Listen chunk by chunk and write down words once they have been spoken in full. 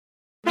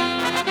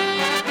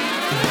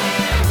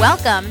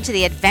Welcome to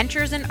the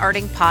Adventures in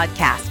Arting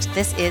podcast.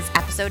 This is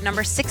episode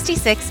number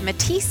 66,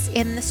 Matisse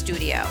in the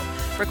Studio,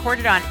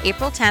 recorded on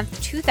April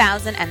 10th,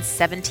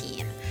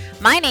 2017.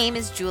 My name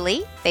is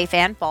Julie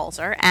Fei-Fan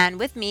Balzer, and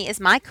with me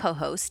is my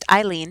co-host,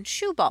 Eileen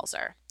Shoe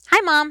Balzer.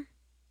 Hi, Mom.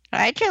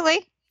 Hi,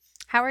 Julie.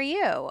 How are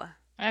you?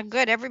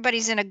 Good.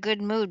 Everybody's in a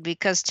good mood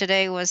because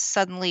today was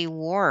suddenly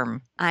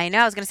warm. I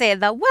know. I was going to say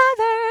the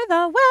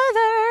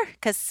weather,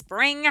 because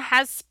spring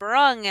has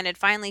sprung and it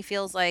finally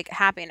feels like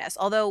happiness.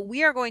 Although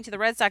we are going to the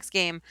Red Sox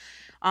game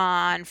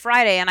on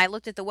Friday, and I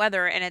looked at the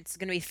weather and it's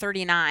going to be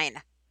 39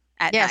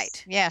 at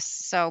night. Yes.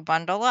 So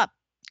bundle up.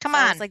 Come So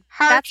on. it's like,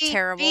 that's Hardy,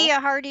 terrible. Be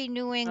a hardy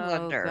New Oh,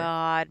 Englander.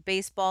 God.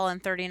 Baseball in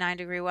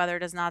 39-degree weather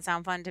does not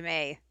sound fun to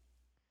me.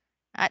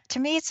 To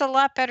me, it's a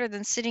lot better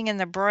than sitting in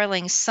the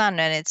broiling sun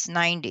and it's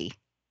 90.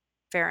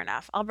 Fair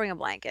enough. I'll bring a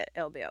blanket.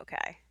 It'll be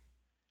okay.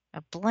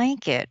 A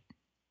blanket.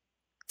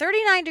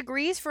 39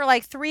 degrees for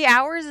like 3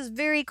 hours is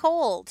very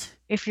cold.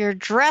 If you're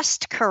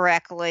dressed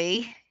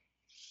correctly.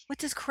 What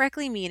does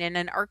correctly mean? In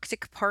an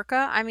Arctic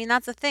parka? I mean,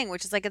 that's the thing,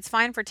 which is like it's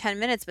fine for 10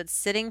 minutes, but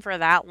sitting for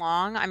that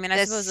long? I mean,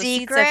 I suppose the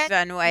seats at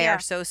Fenway are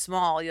so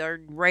small,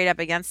 you're right up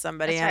against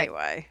somebody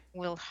anyway.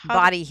 We'll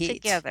huddle Body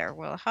heat. together.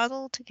 We'll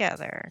huddle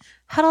together.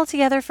 Huddle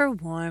together for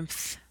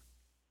warmth.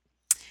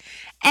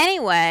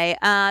 Anyway,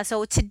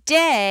 so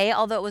today,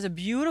 although it was a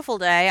beautiful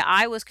day,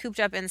 I was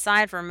cooped up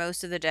inside for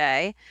most of the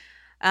day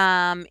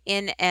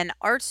in an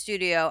art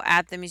studio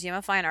at the Museum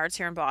of Fine Arts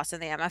here in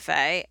Boston, the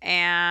MFA.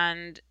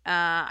 And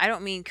I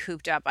don't mean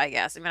cooped up, I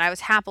guess. I mean, I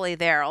was happily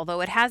there, although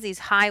it has these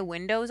high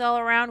windows all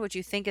around, which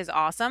you think is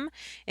awesome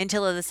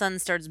until the sun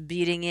starts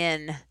beating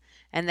in.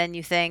 And then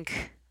you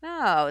think,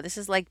 oh, this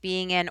is like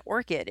being an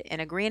orchid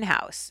in a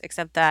greenhouse,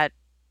 except that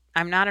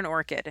I'm not an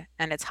orchid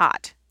and it's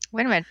hot.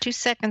 Wait a minute. 2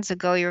 seconds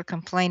ago, you were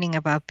complaining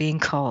about being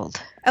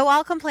cold. Oh,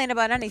 I'll complain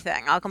about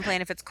anything. I'll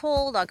complain if it's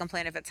cold. I'll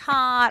complain if it's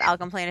hot. I'll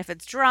complain if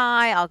it's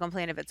dry. I'll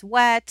complain if it's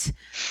wet.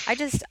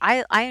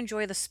 I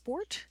enjoy the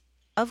sport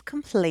of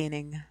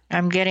complaining.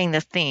 I'm getting the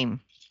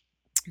theme.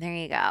 There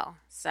you go.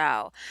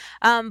 So,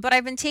 but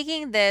I've been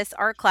taking this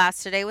art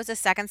class. Today was a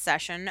second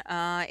session.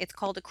 It's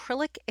called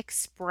Acrylic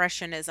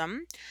Expressionism.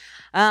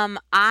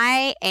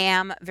 I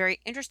am very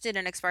interested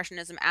in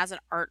Expressionism as an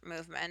art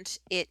movement.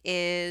 It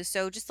is,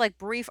 so just like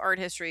brief art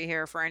history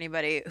here for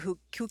anybody who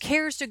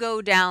cares to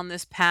go down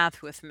this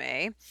path with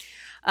me.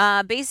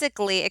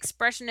 Basically,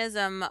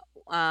 Expressionism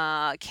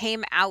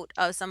came out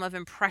of some of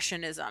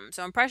Impressionism.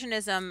 So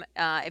Impressionism,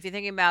 if you're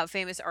thinking about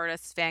famous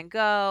artists, Van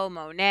Gogh,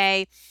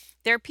 Monet,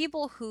 they're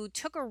people who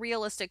took a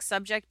realistic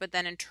subject but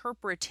then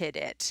interpreted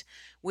it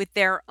with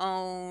their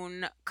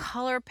own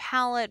color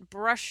palette,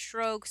 brush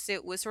strokes.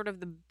 It was sort of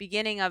the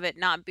beginning of it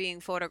not being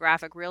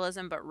photographic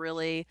realism, but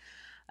really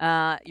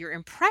your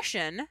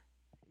impression,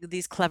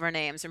 these clever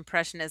names,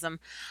 Impressionism,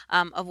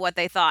 of what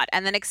they thought.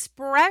 And then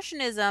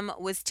Expressionism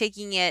was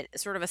taking it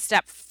sort of a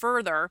step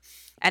further,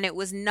 and it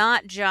was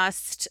not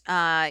just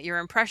your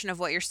impression of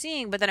what you're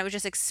seeing, but then it was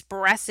just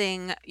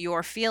expressing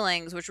your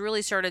feelings, which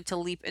really started to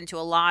leap into a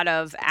lot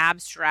of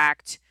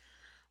abstract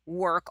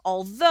work,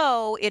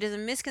 although it is a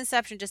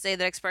misconception to say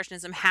that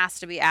Expressionism has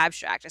to be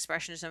abstract.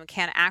 Expressionism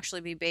can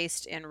actually be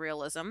based in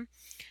realism.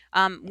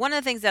 One of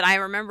the things that I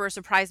remember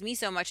surprised me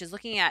so much is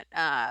looking at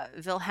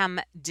Wilhelm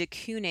de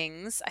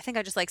Kooning's. I think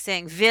I just like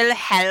saying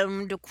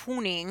Wilhelm de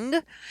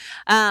Kooning.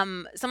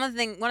 One of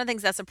the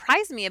things that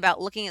surprised me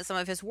about looking at some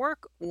of his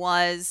work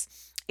was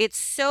it's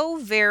so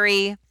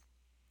very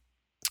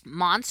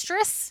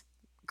monstrous,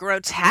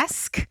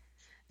 grotesque.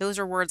 Those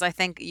are words I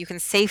think you can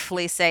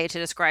safely say to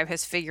describe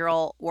his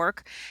figural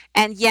work.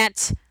 And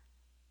yet,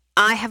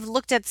 I have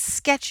looked at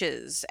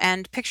sketches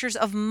and pictures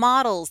of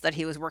models that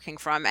he was working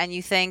from, and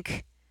you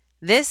think,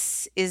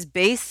 this is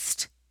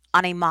based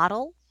on a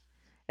model?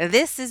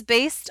 This is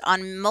based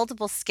on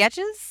multiple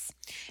sketches?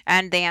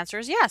 And the answer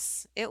is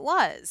yes, it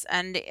was.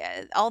 And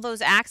all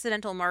those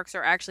accidental marks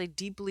are actually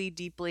deeply,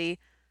 deeply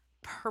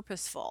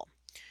purposeful.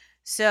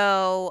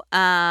 So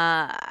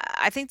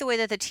I think the way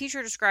that the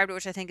teacher described it,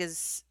 which I think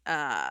is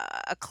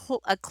a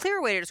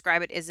clear way to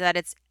describe it, is that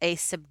it's a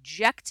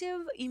subjective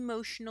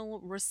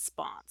emotional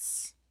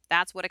response.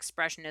 That's what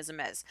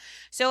Expressionism is.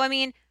 So, I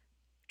mean,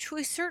 to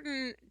a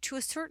certain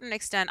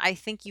extent, I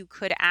think you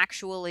could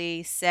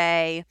actually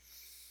say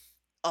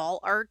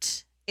all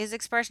art is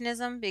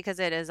Expressionism because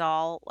it is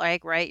all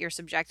like, right, your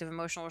subjective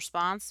emotional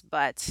response,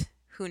 but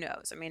who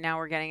knows? I mean, now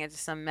we're getting into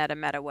some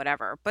meta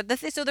whatever. But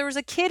so there was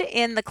a kid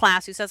in the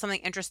class who said something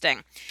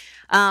interesting.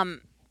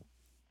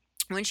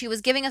 When she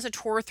was giving us a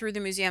tour through the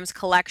museum's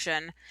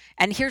collection,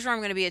 and here's where I'm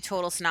going to be a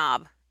total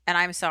snob, and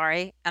I'm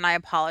sorry, and I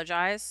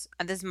apologize,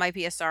 and this might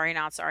be a sorry,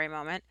 not sorry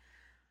moment.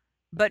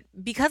 But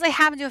because I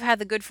happen to have had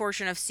the good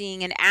fortune of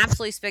seeing an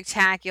absolutely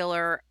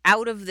spectacular,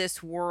 out of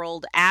this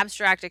world,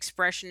 abstract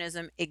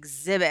expressionism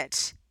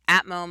exhibit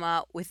at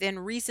MoMA within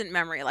recent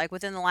memory, like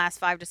within the last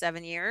 5 to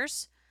 7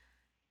 years,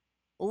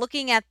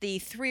 looking at the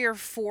 3 or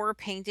 4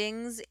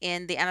 paintings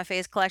in the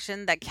MFA's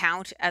collection that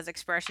count as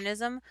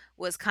expressionism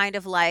was kind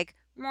of like,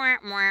 Mwah,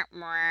 mwah,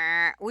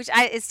 mwah, which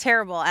is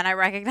terrible, and I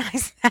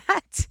recognize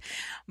that.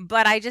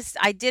 But I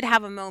did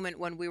have a moment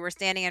when we were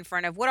standing in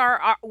front of what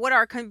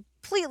are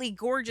completely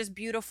gorgeous,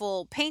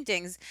 beautiful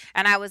paintings,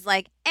 and I was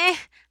like,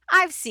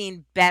 I've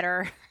seen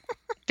better.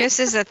 This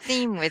is a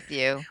theme with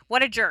you.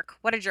 What a jerk!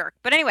 What a jerk!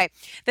 But anyway,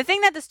 the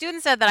thing that the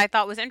student said that I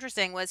thought was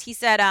interesting was he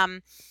said,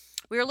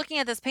 we were looking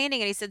at this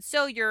painting, and he said,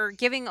 "So you're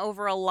giving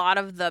over a lot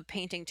of the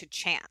painting to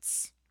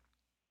chance."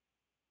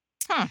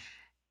 Hmm.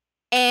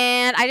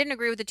 And I didn't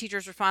agree with the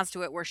teacher's response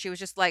to it, where she was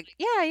just like,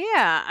 "Yeah,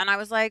 yeah," and I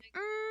was like,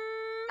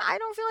 I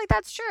don't feel like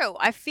that's true.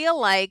 I feel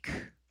like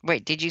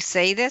Wait, did you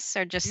say this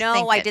or just no,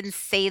 think I it? didn't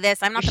say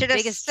this. I'm You not the should have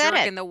biggest said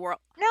jerk it. in the world.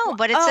 No, Well,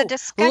 but it's a oh,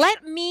 discussion.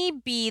 let me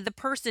be the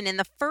person in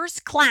the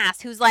first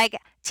class who's like,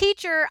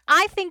 "Teacher,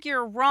 I think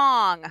you're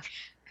wrong."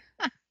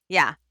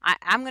 Yeah,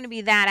 I'm gonna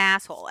be that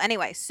asshole.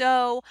 Anyway,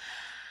 so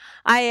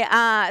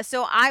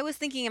I was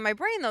thinking in my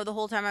brain though the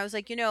whole time I was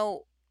like,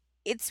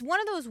 it's one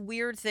of those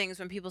weird things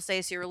when people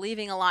say, "So you're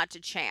leaving a lot to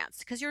chance,"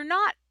 because you're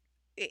not.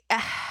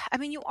 I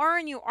mean, you are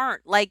and you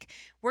aren't. Like,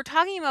 we're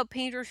talking about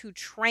painters who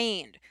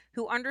trained,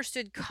 who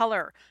understood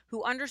color,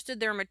 who understood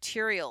their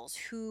materials,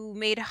 who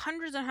made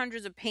hundreds and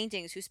hundreds of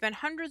paintings, who spent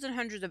hundreds and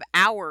hundreds of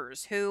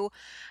hours, who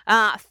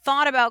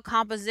thought about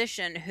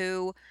composition,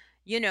 who,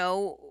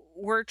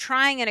 were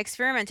trying and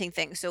experimenting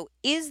things. So,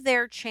 is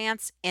there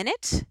chance in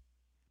it?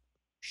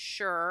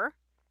 Sure.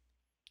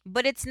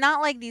 But it's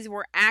not like these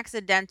were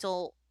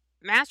accidental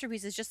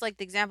masterpieces, just like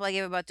the example I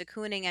gave about de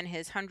Kooning and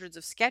his hundreds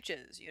of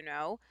sketches,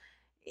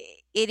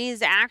 it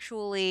is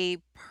actually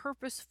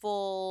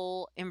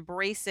purposeful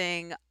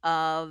embracing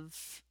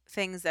of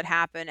things that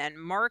happen and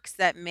marks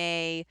that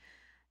may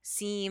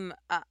seem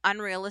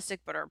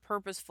unrealistic but are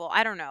purposeful.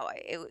 I don't know.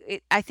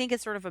 I think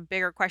it's sort of a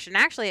bigger question.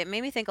 Actually, it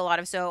made me think a lot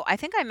of. So I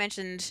think I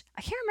can't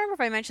remember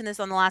if I mentioned this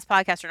on the last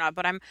podcast or not,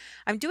 but I'm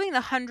doing the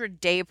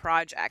 100-day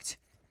project,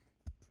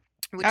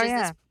 which Oh is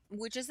yeah.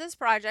 this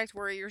project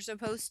where you're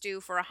supposed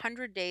to for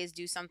 100 days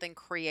do something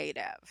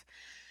creative.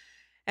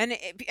 And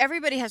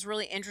everybody has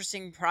really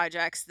interesting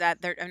projects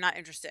that they're not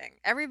interesting.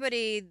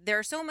 There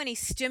are so many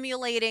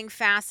stimulating,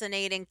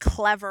 fascinating,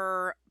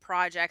 clever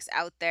projects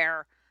out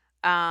there.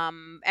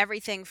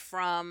 Everything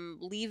from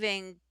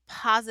leaving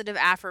positive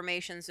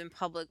affirmations in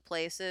public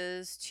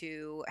places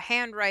to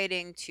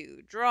handwriting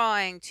to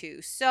drawing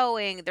to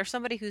sewing. There's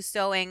somebody who's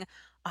sewing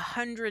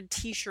 100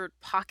 t-shirt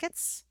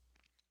pockets.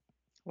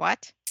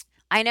 What?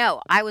 I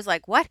know. I was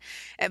like, what?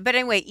 But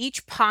anyway,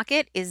 each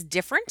pocket is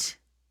different.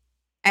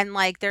 And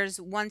like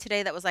there's one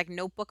today that was like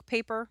notebook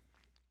paper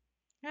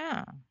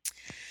Oh.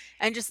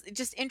 and just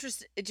just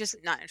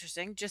not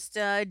interesting, just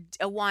a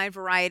wide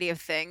variety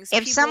of things.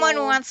 If someone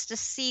People, wants to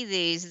see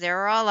these,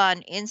 they're all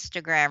on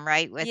Instagram,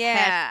 right? With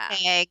yeah,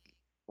 hashtag,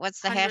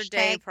 what's the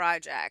 100-day hashtag?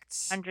 project.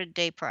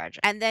 100-day project.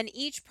 And then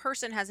each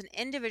person has an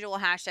individual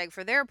hashtag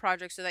for their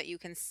project so that you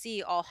can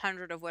see all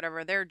 100 of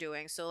whatever they're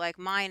doing. So like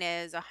mine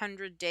is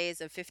 100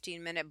 days of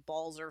 15-minute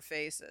balls or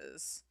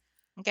faces.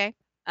 Okay.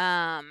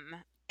 Um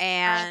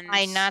Am and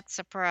I not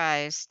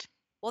surprised?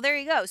 Well, there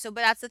you go. So,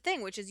 but that's the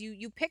thing, which is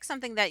you pick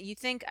something that you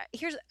think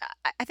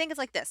I think it's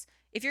like this.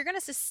 If you're going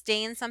to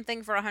sustain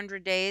something for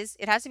 100 days,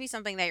 it has to be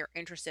something that you're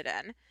interested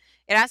in.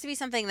 It has to be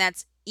something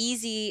that's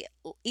easily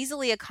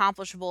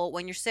accomplishable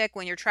when you're sick,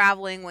 when you're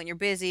traveling, when you're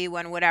busy,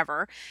 when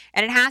whatever.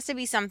 And it has to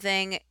be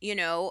something,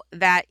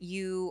 that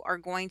you are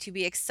going to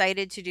be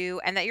excited to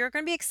do and that you're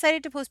going to be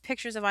excited to post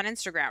pictures of on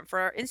Instagram.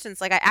 For instance,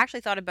 like I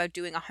actually thought about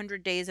doing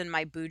 100 days in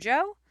my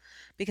Bujo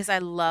because I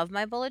love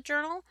my bullet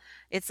journal.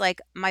 It's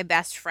like my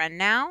best friend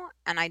now,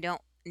 and I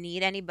don't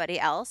need anybody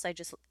else.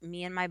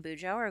 Me and my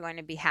Bujo are going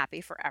to be happy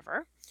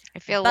forever. I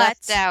feel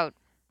left But out.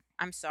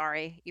 I'm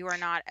sorry, you are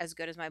not as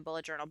good as my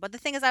bullet journal. But the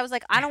thing is, I was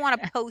like, I don't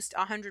want to post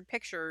 100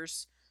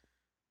 pictures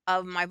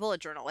of my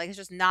bullet journal. Like, it's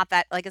just not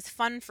that, like, it's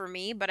fun for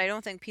me, but I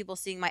don't think people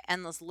seeing my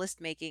endless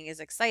list making is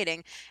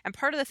exciting. And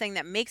part of the thing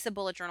that makes a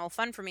bullet journal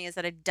fun for me is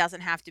that it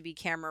doesn't have to be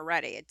camera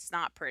ready. It's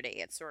not pretty.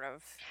 It's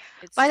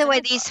By just the a way,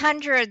 these notebook.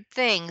 100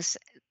 things,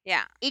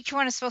 Yeah. each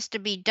one is supposed to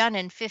be done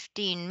in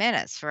 15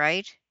 minutes,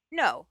 right?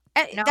 No,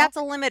 No? that's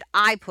a limit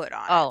I put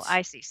on Oh, it.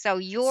 I see. So So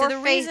your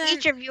the face, reason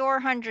each of your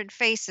 100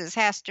 faces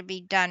has to be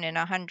done in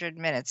 100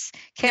 minutes.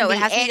 Can no, be any,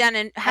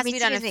 it I has to mean, be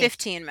done in excuse me.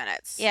 15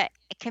 minutes. Yeah,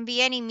 it can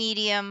be any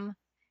medium,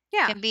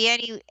 Yeah, can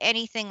be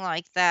anything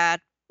like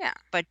that, yeah,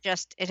 but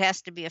just it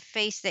has to be a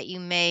face that you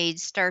made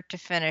start to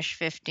finish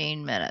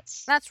 15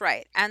 minutes. that's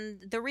right. And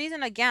the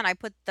reason again I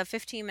put the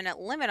 15-minute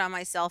limit on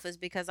myself is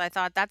because I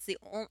thought that's the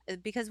only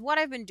because what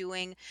I've been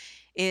doing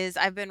is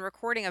I've been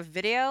recording a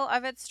video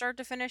of it start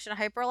to finish in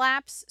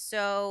hyperlapse.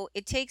 So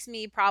it takes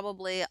me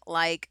probably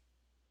like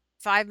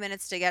 5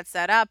 minutes to get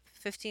set up,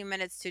 15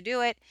 minutes to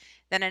do it,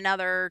 then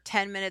another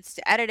 10 minutes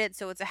to edit it.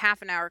 So it's a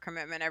half an hour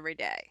commitment every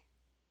day,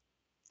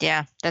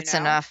 Yeah, you that's know?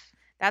 enough.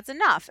 That's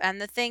enough.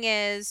 And the thing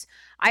is,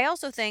 I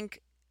also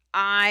think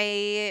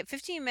I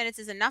 15 minutes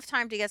is enough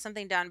time to get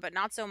something done, but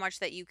not so much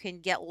that you can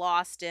get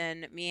lost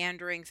in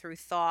meandering through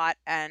thought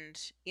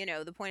and,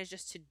 the point is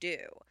just to do.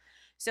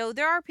 So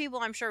there are people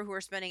I'm sure who are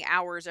spending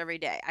hours every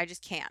day. I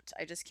just can't.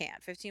 I just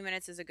can't. 15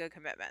 minutes is a good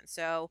commitment.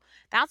 So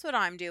that's what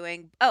I'm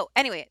doing. Oh,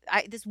 anyway,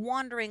 this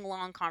wandering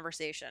long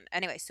conversation.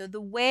 Anyway, so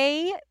the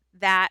reason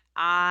that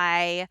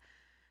I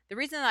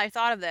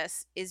thought of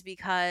this is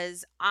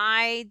because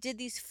I did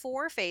these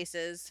 4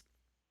 faces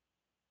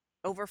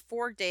over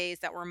 4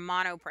 days that were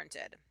mono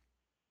printed.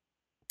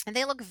 And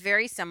they look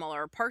very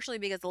similar, partially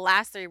because the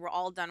last 3 were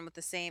all done with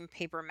the same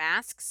paper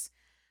masks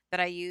that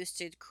I used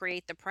to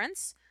create the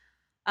prints.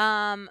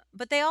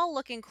 But they all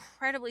look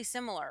incredibly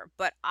similar.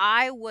 But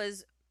I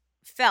was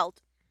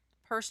felt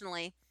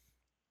personally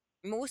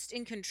most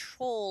in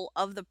control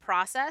of the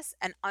process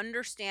and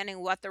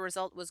understanding what the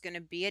result was going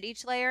to be at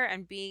each layer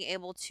and being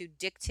able to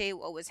dictate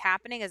what was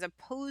happening as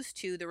opposed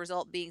to the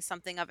result being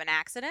something of an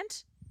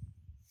accident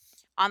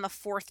on the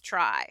 4th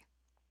try.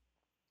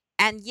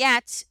 And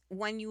yet,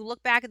 when you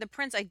look back at the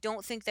prints, I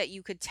don't think that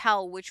you could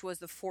tell which was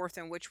the 4th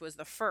and which was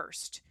the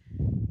 1st.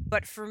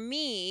 But for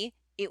me,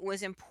 it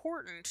was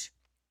important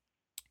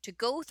to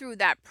go through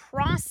that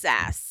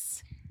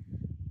process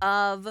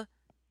of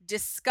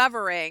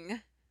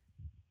discovering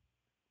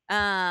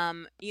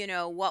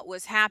what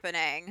was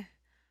happening,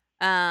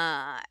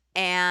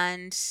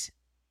 and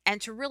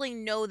to really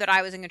know that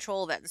I was in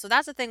control of it. And so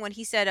that's the thing when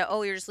he said,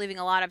 "Oh, you're just leaving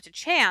a lot up to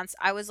chance."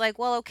 I was like,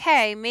 "Well,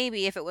 okay,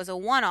 maybe if it was a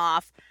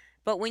one-off,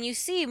 but when you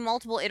see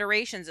multiple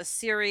iterations, a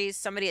series,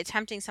 somebody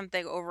attempting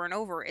something over and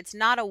over, it's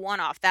not a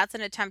one-off. That's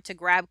an attempt to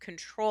grab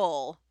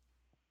control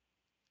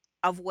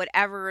of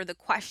whatever the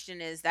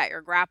question is that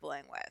you're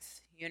grappling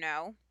with, you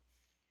know?"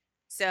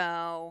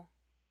 So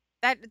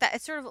that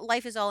it's sort of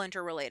life is all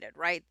interrelated,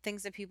 right?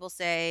 Things that people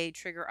say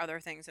trigger other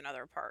things in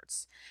other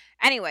parts.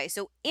 Anyway,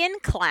 so in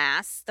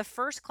class, the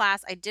first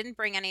class, I didn't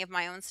bring any of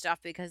my own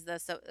stuff because the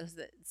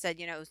said,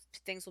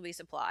 things will be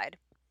supplied.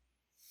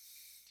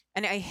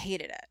 And I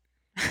hated it.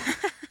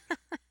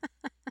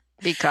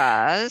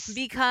 Because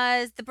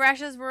Because the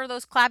brushes were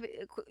those clappy,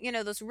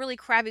 those really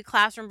crabby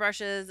classroom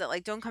brushes that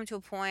like don't come to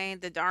a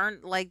point, that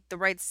aren't like the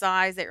right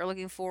size that you're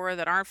looking for,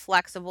 that aren't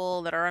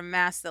flexible, that are a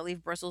mess, that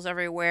leave bristles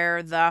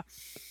everywhere. The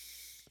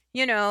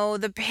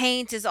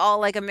paint is all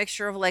like a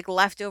mixture of like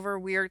leftover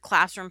weird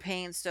classroom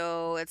paint.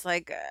 So it's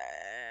like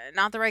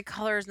not the right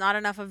colors, not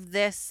enough of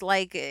this.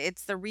 Like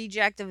it's the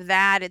reject of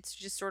that. It's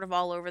just sort of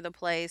all over the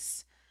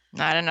place.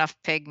 not enough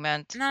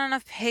pigment. Not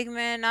enough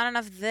pigment, not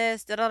enough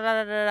this, da da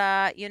da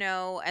da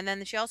da, And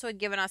then she also had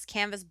given us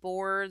canvas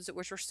boards,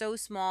 which were so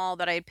small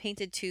that I had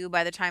painted two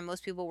by the time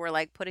most people were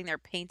like putting their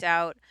paint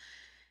out.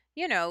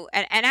 And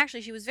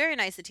actually she was very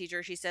nice, the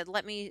teacher. She said,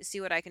 "Let me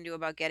see what I can do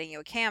about getting you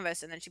a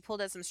canvas." And then she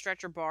pulled out some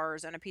stretcher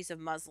bars and a piece of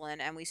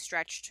muslin and we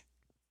stretched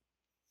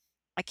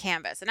a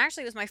canvas. And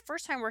actually it was my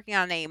first time working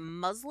on a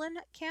muslin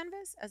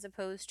canvas as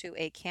opposed to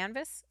a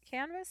canvas.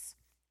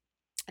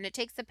 And it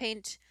takes the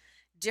paint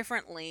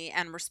differently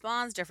and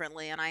responds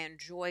differently, and I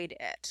enjoyed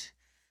it.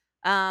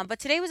 But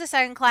today was a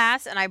second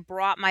class, and I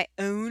brought my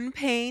own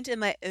paint and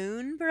my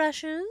own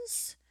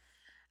brushes.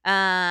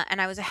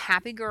 And I was a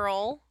happy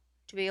girl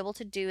to be able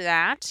to do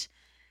that.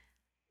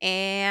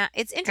 And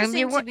it's And interesting to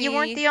you weren't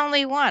be, the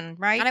only one, and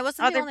right? I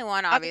wasn't the only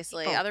one, Other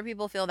obviously. people. Other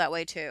people feel that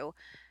way too.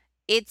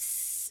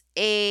 It's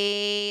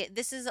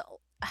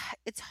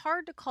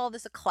hard to call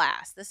this a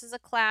class. This is a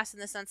class in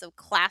the sense of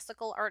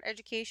classical art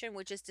education,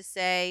 which is to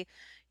say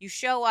you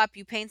show up,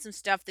 you paint some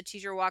stuff, the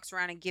teacher walks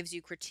around and gives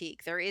you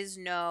critique. There is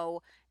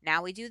no,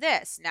 now we do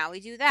this, now we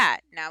do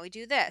that, now we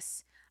do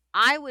this.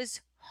 I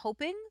was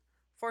hoping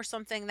for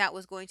something that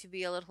was going to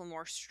be a little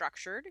more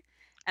structured,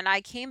 and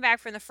I came back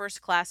from the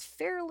first class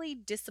fairly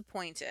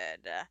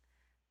disappointed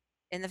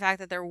in the fact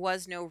that there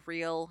was no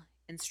real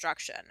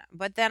instruction.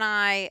 But then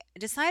I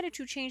decided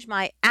to change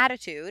my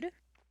attitude.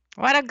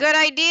 What a good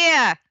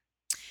idea.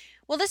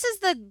 Well, this is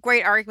the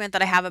great argument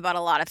that I have about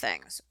a lot of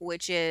things,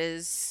 which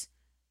is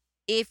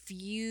if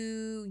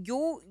you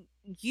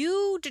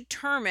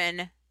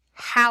determine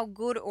how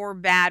good or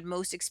bad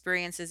most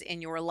experiences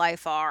in your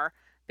life are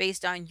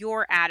based on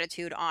your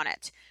attitude on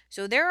it.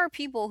 So there are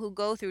people who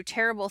go through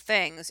terrible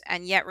things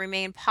and yet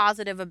remain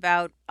positive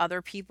about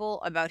other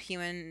people, about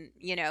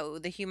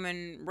the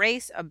human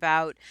race,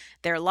 about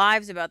their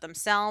lives, about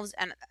themselves,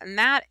 and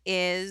that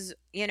is,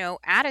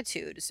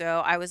 attitude.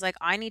 So I was like,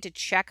 I need to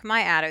check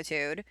my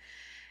attitude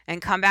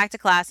and come back to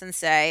class and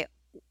say,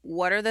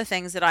 what are the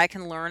things that I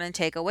can learn and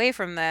take away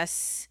from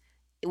this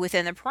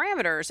within the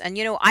parameters? And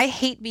I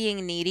hate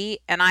being needy,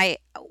 and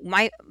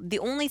the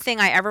only thing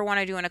I ever want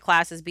to do in a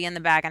class is be in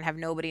the back and have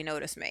nobody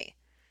notice me.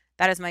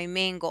 That is my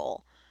main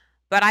goal.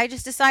 But I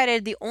just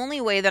decided the only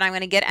way that I'm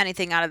going to get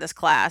anything out of this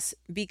class,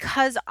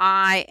 because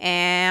I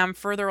am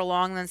further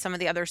along than some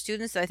of the other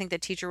students, I think the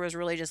teacher was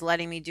really just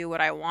letting me do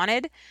what I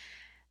wanted.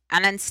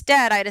 And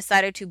instead, I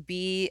decided to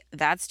be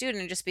that student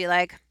and just be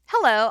like,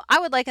 "Hello, I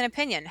would like an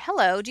opinion.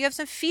 Hello, do you have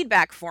some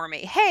feedback for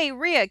me? Hey,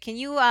 Ria, can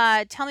you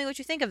tell me what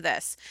you think of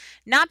this?"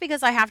 Not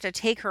because I have to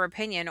take her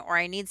opinion or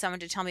I need someone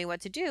to tell me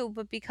what to do,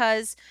 but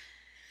because,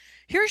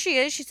 here she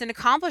is. She's an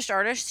accomplished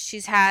artist.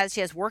 She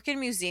has work in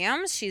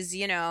museums. She's,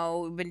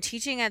 been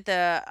teaching at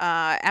the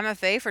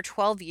MFA for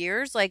 12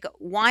 years. Like,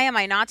 why am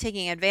I not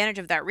taking advantage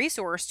of that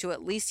resource to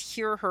at least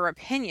hear her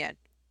opinion?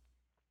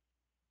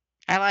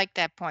 I like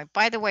that point.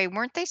 By the way,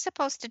 weren't they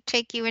supposed to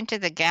take you into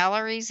the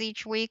galleries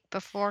each week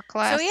before So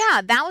class?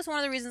 yeah, that was one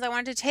of the reasons I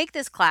wanted to take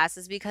this class,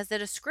 is because the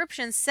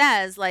description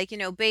says, like,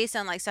 based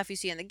on like stuff you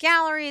see in the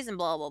galleries and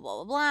blah blah blah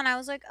blah blah. And I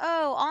was like,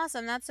 oh,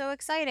 awesome, that's so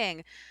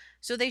exciting.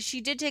 So she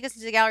did take us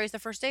into the galleries the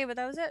first day, but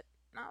that was it.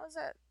 That was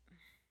it.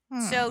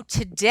 So Hmm.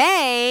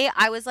 today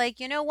I was like,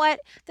 you know what?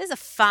 This is a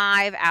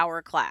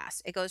 5-hour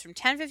class. It goes from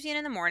 10:15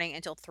 in the morning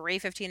until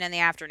 3:15 in the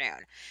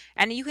afternoon.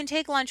 And you can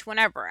take lunch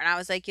whenever. And I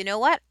was like, you know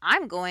what?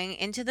 I'm going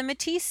into the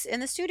Matisse in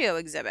the studio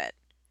exhibit.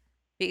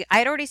 I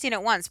had already seen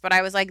it once, but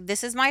I was like,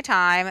 this is my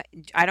time.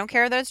 I don't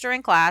care that it's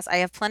during class. I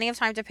have plenty of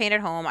time to paint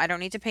at home. I don't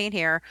need to paint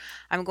here.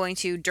 I'm going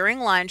to, during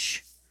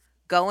lunch,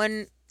 go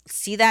and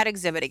see that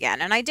exhibit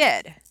again. And I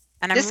did.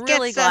 And I'm This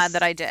really gets glad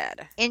that us I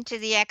did. into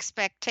the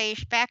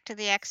expectation back to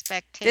the This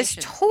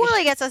expectations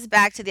totally issue gets us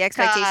back to the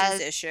expectations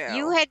because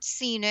you issue. had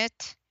seen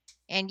it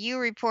and you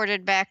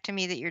reported back to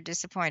me that you're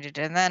disappointed.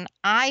 And then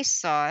I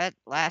saw it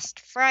last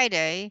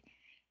Friday,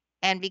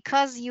 and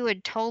because you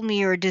had told me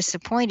you were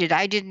disappointed,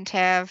 I didn't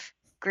have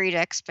great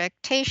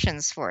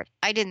expectations for it.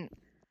 I didn't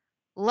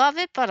love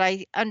it, but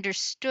I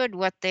understood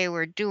what they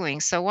were doing.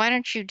 So why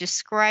don't you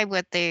describe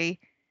what they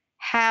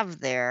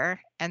have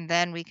there and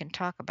then we can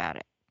talk about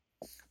it.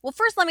 Well,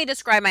 first, let me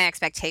describe my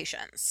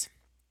expectations.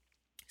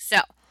 So,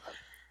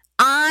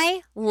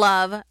 I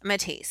love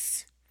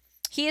Matisse.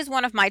 He is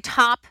one of my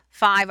top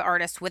 5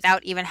 artists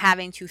without even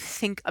having to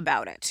think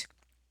about it.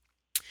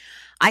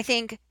 I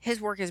think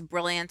his work is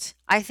brilliant.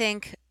 I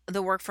think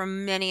the work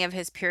from many of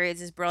his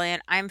periods is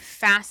brilliant. I'm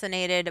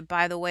fascinated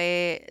by the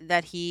way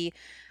that he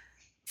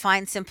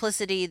finds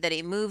simplicity, that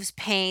he moves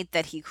paint,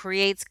 that he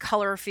creates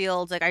color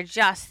fields. Like, I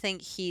just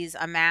think he's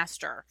a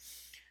master.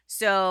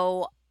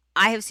 So,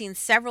 I have seen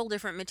several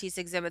different Matisse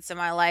exhibits in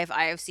my life.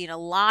 I have seen a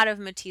lot of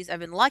Matisse. I've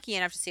been lucky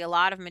enough to see a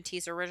lot of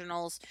Matisse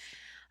originals,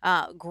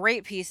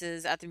 great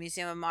pieces at the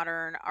Museum of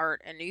Modern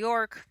Art in New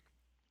York.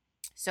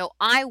 So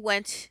I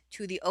went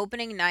to the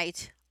opening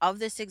night of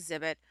this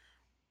exhibit,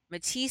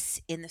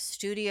 Matisse in the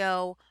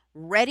studio,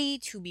 ready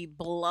to be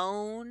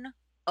blown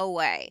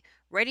away,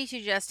 ready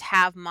to just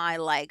have my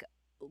like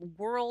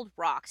world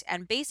rocked.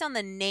 And based on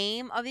the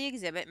name of the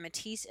exhibit,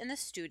 Matisse in the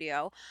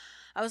studio,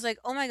 I was like,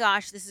 "Oh my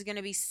gosh, this is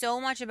gonna be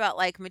so much about,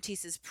 like,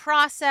 Matisse's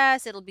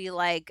process." It'll be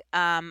like,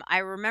 I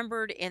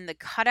remembered in the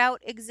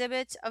cutout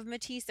exhibit of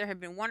Matisse, there had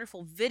been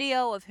wonderful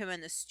video of him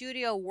in the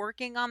studio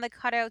working on the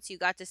cutouts. You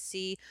got to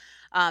see,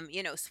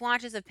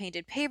 swatches of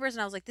painted papers,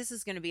 and I was like, "This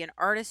is gonna be an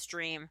artist's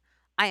dream."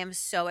 I am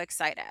so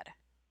excited.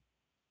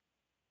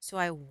 So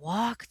I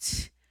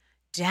walked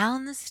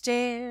down the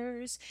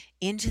stairs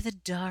into the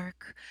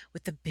dark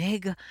with the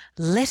big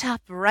lit up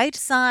right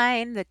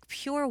sign, the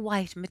pure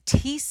white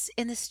Matisse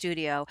in the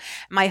studio.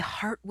 My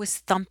heart was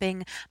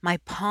thumping, my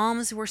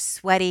palms were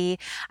sweaty.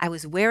 I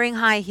was wearing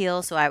high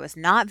heels, so I was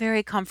not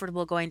very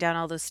comfortable going down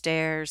all those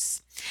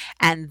stairs.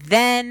 And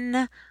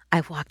then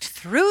I walked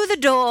through the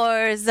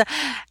doors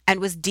and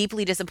was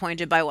deeply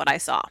disappointed by what I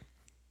saw.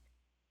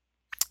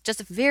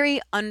 Just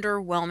very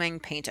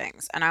underwhelming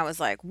paintings. And I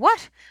was like,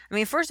 what? I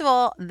mean, first of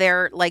all,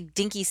 they're like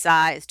dinky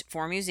sized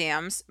for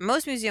museums.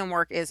 Most museum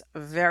work is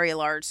very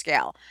large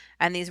scale.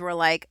 And these were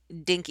like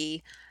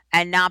dinky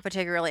and not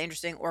particularly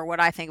interesting, or what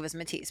I think of as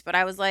Matisse. But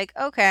I was like,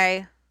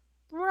 okay,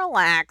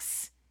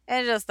 relax.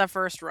 It's just the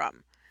first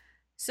room.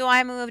 So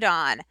I moved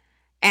on.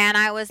 And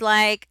I was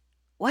like,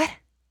 what?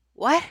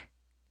 What?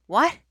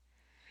 What?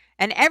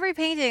 And every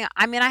painting,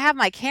 I mean, I have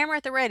my camera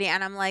at the ready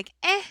and I'm like,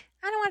 I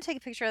don't want to take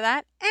a picture of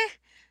that.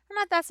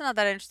 That's not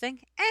that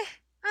interesting. I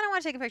don't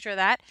want to take a picture of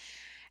that.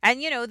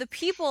 And the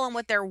people and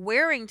what they're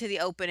wearing to the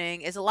opening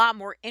is a lot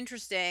more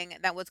interesting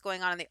than what's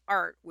going on in the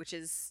art, which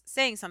is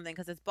saying something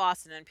because it's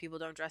Boston and people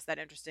don't dress that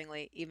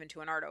interestingly even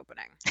to an art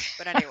opening.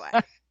 But anyway.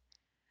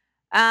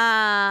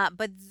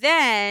 But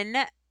then,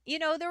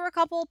 there were a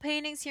couple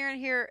paintings here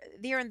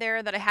and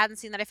there that I hadn't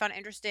seen that I found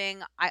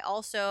interesting. I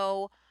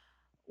also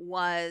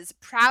was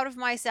proud of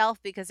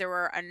myself because there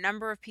were a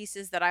number of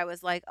pieces that I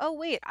was like, "Oh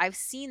wait, I've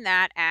seen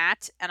that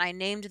at," and I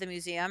named the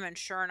museum, and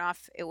sure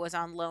enough, it was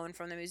on loan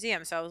from the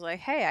museum. So I was like,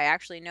 "Hey, I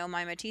actually know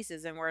my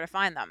Matisses and where to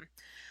find them."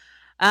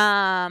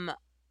 Um,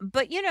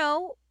 but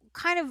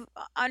kind of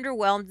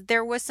underwhelmed.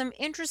 There was some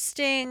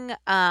interesting.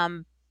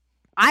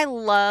 I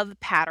love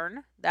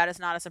pattern. That is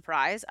not a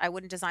surprise. I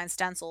wouldn't design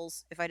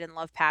stencils if I didn't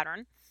love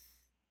pattern.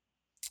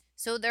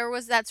 So there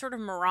was that sort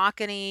of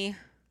Moroccan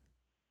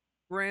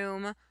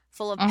room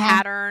full of Mhm.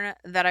 pattern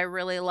that I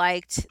really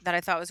liked, that I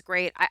thought was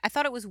great. I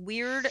thought it was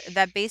weird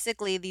that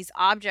basically these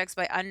objects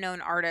by unknown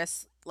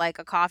artists, like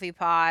a coffee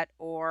pot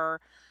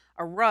or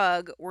a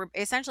rug, were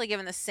essentially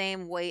given the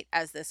same weight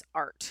as this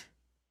art.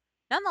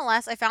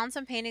 Nonetheless, I found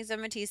some paintings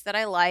of Matisse that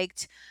I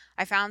liked.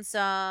 I found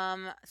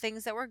some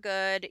things that were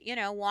good,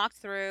 walked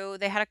through.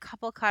 They had a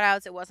couple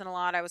cutouts. It wasn't a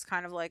lot. I was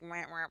kind of like,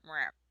 meh, meh,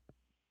 meh.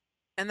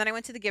 And then I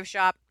went to the gift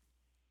shop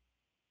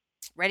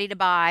ready to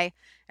buy,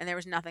 and there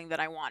was nothing that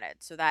I wanted.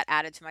 So that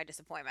added to my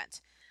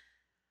disappointment.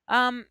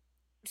 Um,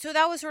 so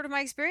that was sort of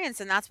my experience,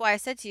 and that's why I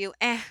said to you,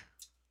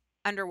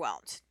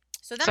 underwhelmed.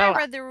 So then I So,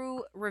 read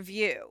the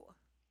review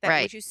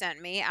right. which you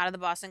sent me out of the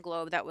Boston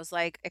Globe that was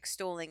like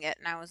extolling it,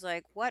 and I was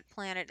like, what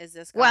planet is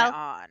this guy Well,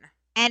 on?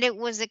 and it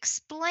was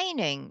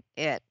explaining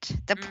it.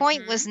 The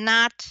point was Mm-hmm.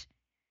 not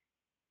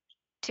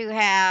to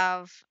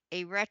have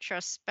a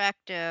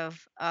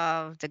retrospective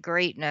of the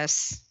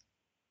greatness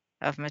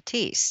of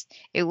Matisse.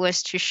 It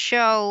was to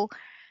show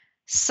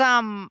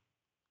some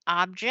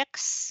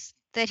objects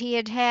that he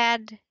had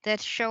had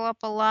that show up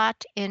a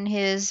lot in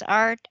his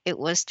art. It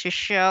was to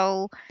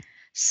show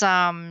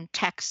some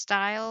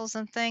textiles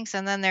and things,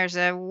 and then there's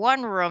a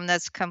one room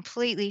that's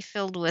completely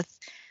filled with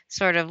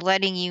sort of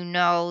letting you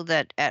know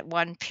that at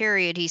one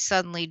period he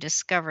suddenly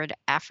discovered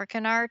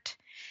African art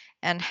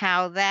and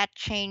how that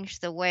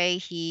changed the way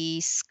he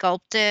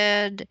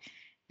sculpted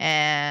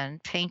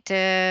and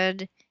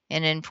painted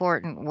in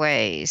important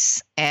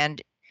ways.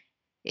 And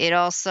it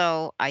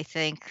also, I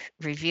think,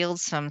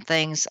 revealed some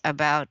things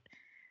about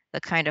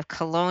the kind of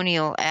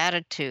colonial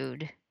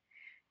attitude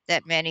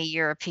that many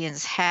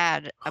Europeans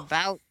had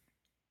about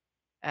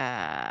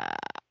uh,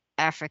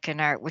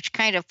 African art, which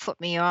kind of put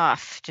me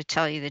off, to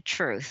tell you the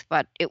truth.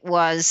 But it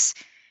was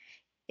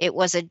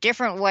a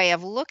different way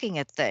of looking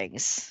at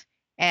things,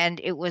 and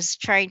it was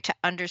trying to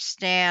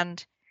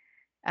understand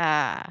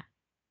uh,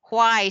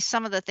 why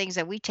some of the things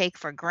that we take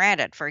for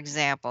granted, for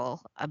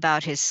example,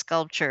 about his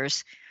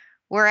sculptures,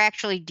 were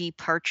actually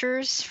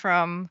departures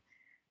from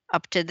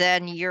up to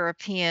then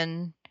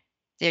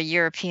the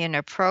European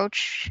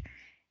approach.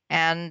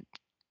 And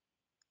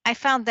I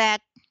found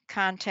that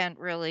content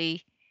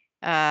really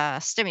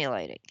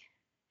stimulating.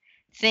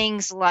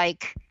 Things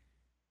like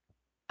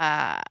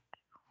uh,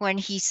 when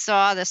he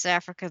saw this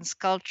African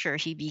sculpture,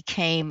 he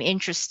became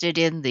interested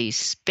in the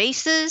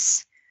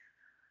spaces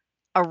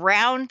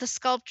around the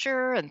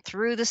sculpture and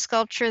through the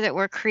sculpture that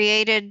were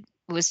created.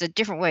 Was a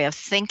different way of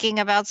thinking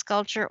about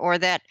sculpture, or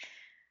that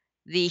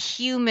the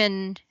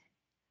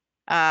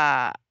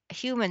uh,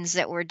 humans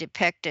that were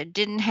depicted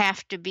didn't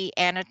have to be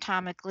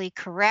anatomically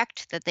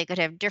correct, that they could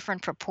have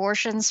different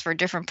proportions for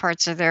different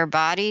parts of their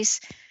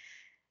bodies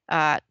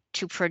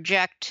to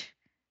project,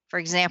 for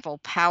example,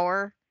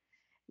 power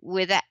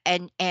with that.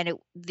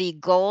 The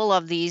goal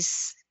of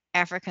these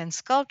African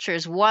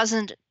sculptures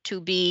wasn't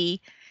to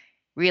be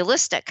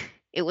realistic.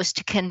 It was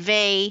to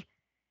convey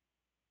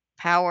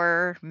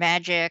power,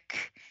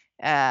 magic,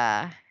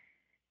 uh,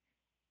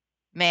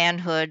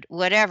 manhood,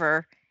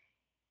 whatever.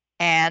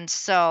 And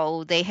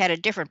so they had a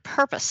different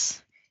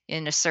purpose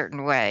in a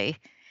certain way.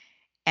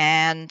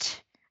 And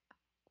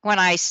when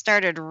I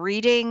started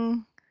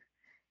reading,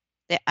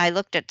 I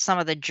looked at some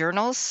of the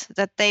journals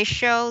that they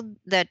showed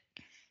that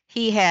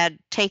he had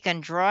taken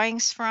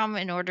drawings from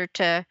in order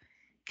to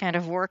kind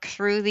of work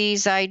through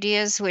these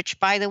ideas, which,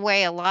 by the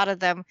way, a lot of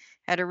them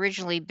had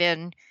originally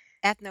been,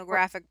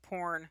 Ethnographic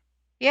porn.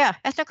 yeah,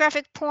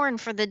 ethnographic porn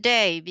for the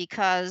day,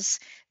 because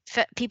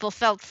people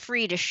felt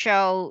free to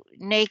show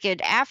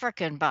naked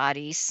African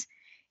bodies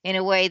in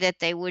a way that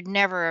they would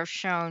never have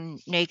shown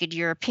naked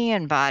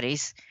European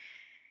bodies.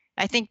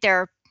 I think there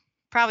are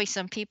probably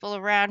some people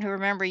around who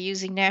remember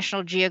using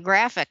National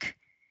Geographic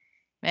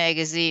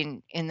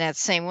magazine in that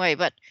same way.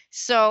 But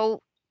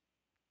so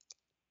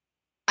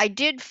I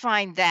did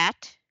find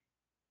that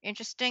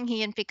interesting.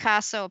 He and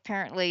Picasso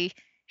apparently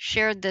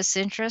shared this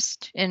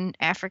interest in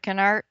African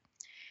art.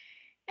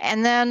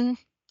 And then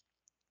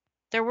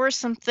there were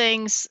some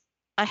things.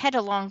 I had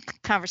a long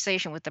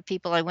conversation with the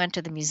people I went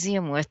to the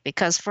museum with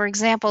because, for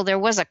example, there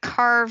was a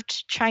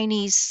carved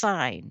Chinese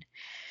sign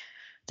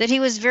that he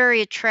was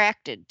very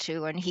attracted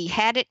to, and he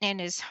had it in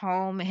his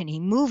home and he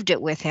moved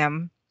it with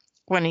him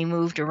when he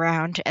moved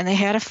around. And they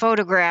had a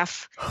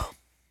photograph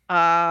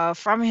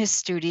from his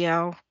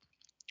studio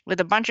with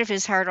a bunch of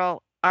his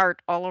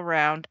art all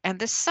around and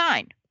this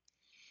sign.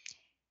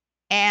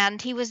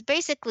 And he was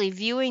basically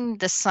viewing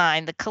the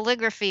sign, the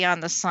calligraphy on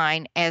the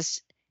sign,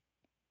 as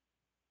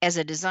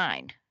a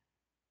design.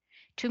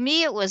 To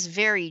me, it was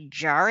very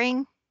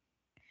jarring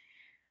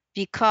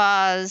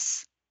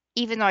because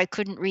even though I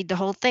couldn't read the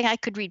whole thing, I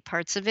could read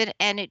parts of it,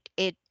 and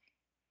it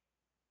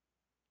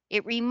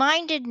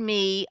reminded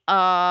me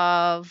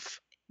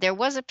of, there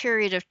was a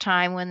period of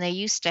time when they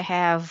used to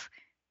have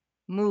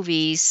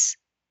movies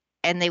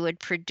and they would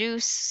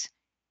produce,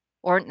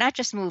 or not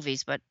just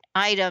movies, but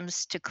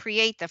items to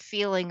create the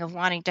feeling of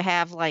wanting to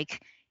have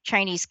like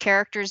Chinese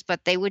characters,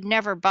 but they would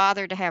never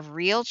bother to have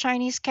real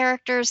Chinese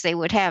characters. They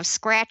would have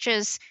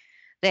scratches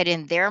that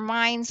in their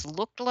minds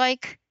looked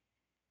like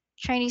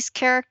Chinese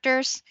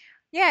characters.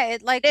 Yeah,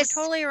 it like This,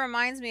 totally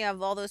reminds me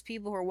of all those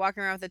people who are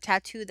walking around with a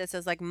tattoo that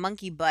says like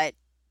monkey butt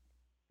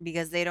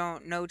because they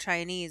don't know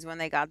Chinese when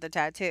they got the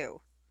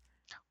tattoo.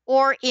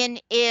 or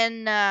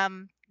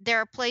there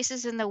are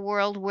places in the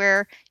world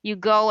where you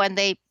go and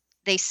they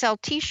sell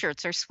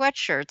T-shirts or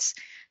sweatshirts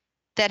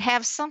that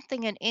have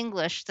something in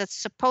English that's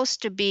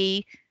supposed to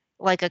be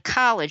like a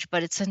college,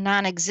 but it's a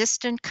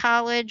non-existent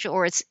college,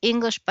 or it's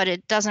English, but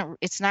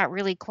it's not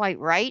really quite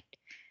right.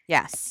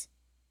 Yes.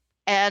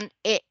 And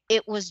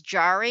it was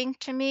jarring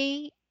to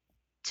me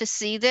to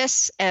see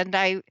this, and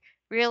I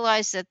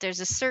realized that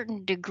there's a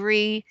certain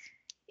degree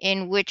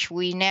in which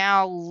we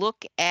now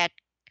look at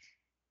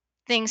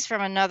things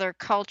from another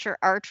culture,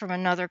 art from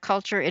another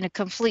culture in a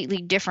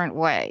completely different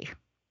way.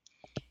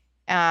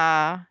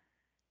 Uh,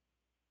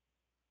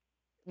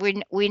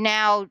 we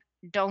now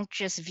don't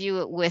just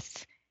view it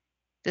with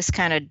this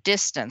kind of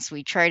distance.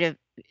 We try to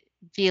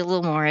be a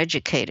little more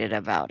educated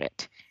about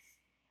it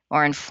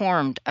or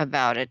informed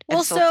about it, and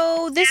Well, so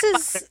so this that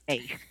bothered is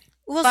me.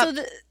 well, But so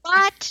the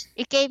but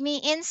it gave me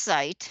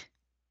insight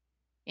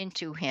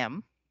into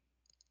him,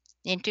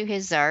 into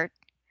his art.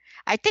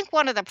 I think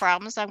one of the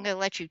problems, I'm gonna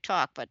let you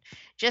talk, but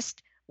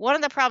just one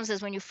of the problems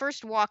is when you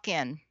first walk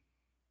in,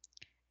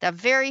 the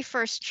very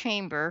first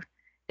chamber,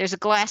 there's a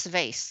glass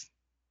vase,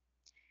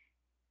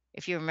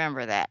 if you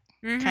remember that,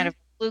 kind Mhm. of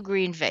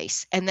blue-green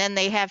vase, and then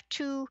they have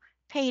 2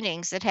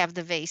 paintings that have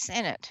the vase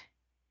in it,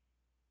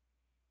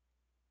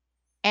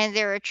 and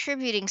they're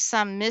attributing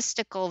some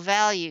mystical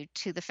value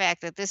to the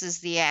fact that this is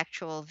the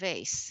actual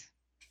vase.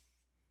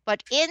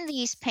 But in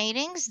these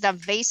paintings, the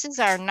vases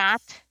are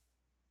not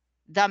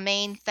the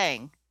main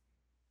thing,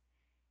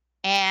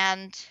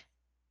 and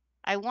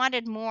I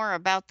wanted more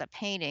about the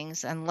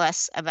paintings and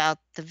less about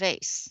the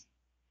vase.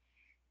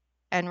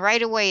 And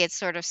right away, it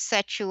sort of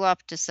sets you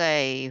up to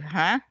say,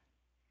 "Huh?"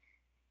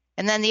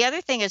 And then the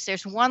other thing is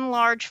there's one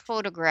large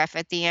photograph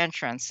at the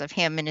entrance of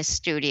him in his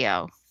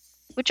studio,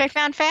 which I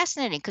found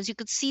fascinating because you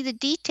could see the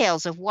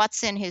details of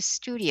what's in his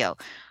studio.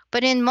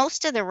 But in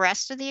most of the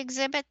rest of the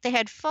exhibit, they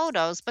had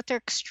photos, but they're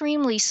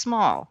extremely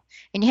small.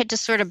 And you had to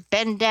sort of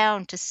bend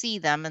down to see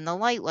them, and the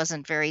light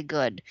wasn't very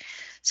good.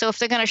 So if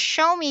they're going to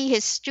show me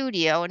his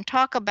studio and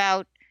talk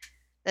about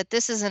that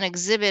this is an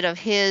exhibit of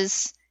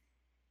his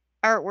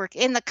artwork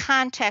in the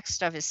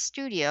context of his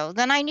studio,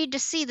 then I need to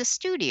see the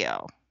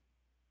studio.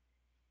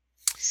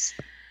 S-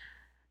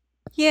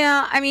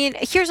 Yeah, I mean,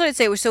 here's what I'd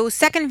say. So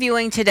second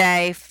viewing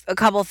today, a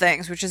couple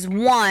things, which is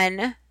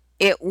one,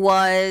 it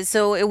was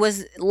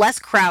less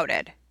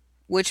crowded,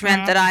 which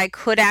meant Mhm. that I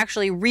could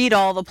actually read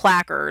all the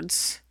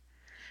placards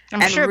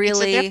I'm and sure it makes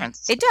a really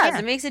difference. it does. Yeah.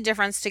 It makes a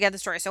difference to get the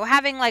story. So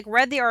having like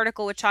read the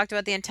article which talked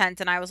about the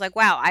intent and I was like,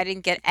 wow, I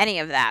didn't get any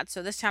of that.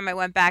 So this time I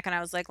went back and I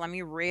was like, let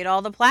me read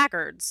all the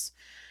placards.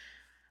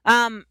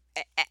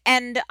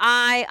 And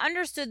I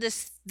understood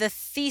the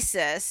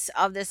thesis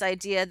of this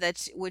idea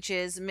that which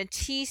is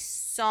Matisse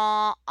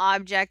saw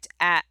object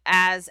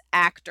as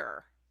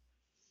actor,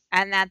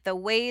 and that the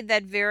way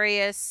that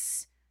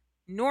various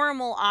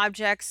normal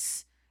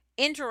objects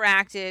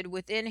interacted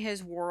within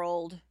his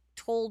world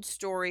told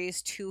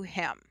stories to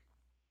him.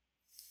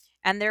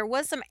 And there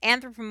was some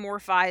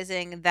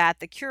anthropomorphizing that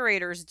the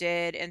curators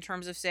did in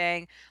terms of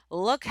saying,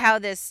 look how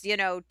this,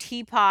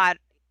 teapot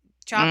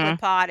chocolate Mm.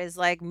 pot is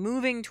like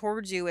moving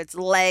towards you, its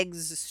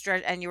legs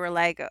stretch, and you were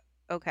like,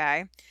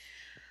 Okay."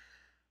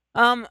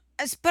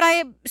 But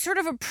I sort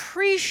of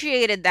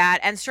appreciated that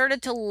and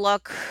started to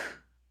look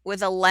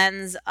with a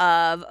lens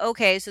of,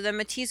 okay, so then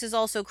Matisse is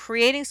also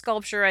creating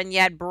sculpture and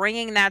yet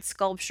bringing that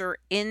sculpture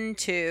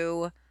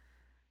into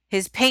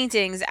his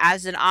paintings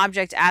as an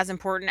object as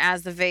important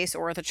as the vase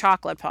or the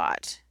chocolate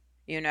pot,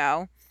 you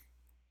know?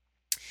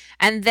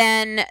 And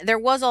then there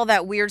was all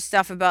that weird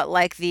stuff about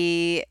like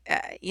here's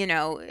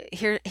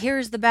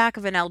the back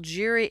of an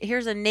Algerian,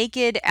 here's a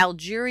naked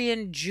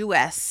Algerian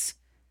Jewess,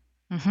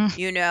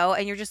 Mhm.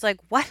 and you're just like,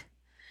 what?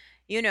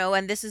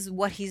 And this is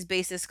what he's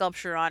based his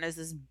sculpture on, is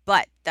this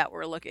butt that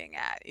we're looking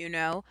at.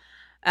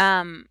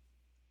 Um,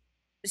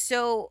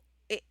 so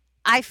it,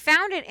 I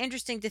found it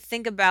interesting to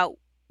think about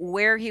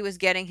where he was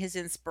getting his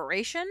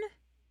inspiration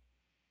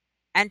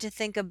and to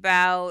think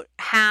about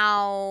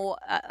how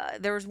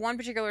there was one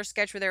particular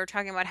sketch where they were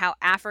talking about how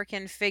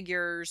African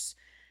figures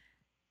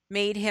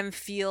made him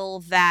feel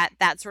that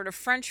that sort of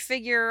French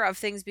figure of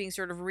things being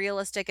sort of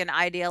realistic and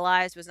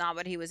idealized was not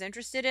what he was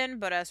interested in,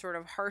 but a sort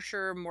of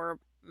harsher, more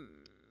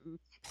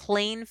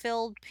plain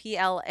filled,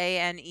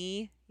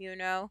 plane,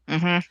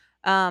 Mhm.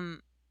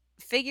 um,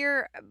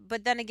 figure.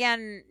 But then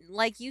again,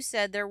 like you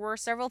said, there were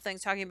several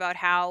things talking about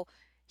how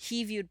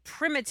he viewed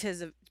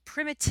primitivism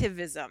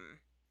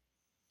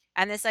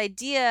and this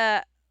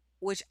idea,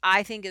 which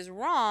I think is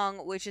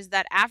wrong, which is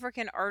that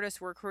African artists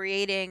were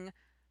creating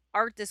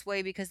art this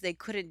way because they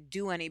couldn't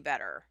do any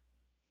better,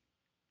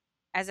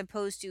 as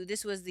opposed to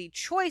this was the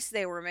choice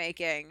they were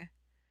making,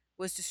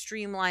 was to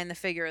streamline the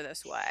figure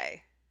this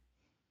way.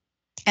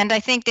 And I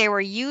think they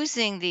were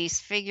using these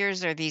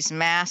figures or these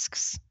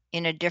masks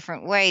in a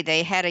different way.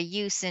 They had a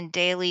use in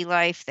daily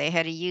life, they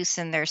had a use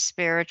in their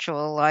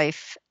spiritual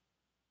life.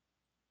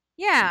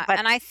 Yeah, But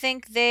and I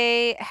think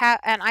they have,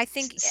 and I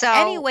think so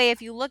anyway,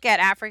 if you look at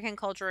African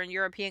culture and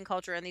European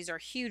culture, and these are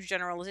huge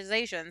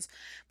generalizations,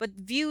 but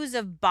views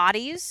of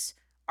bodies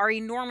are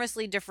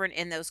enormously different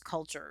in those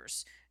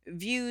cultures.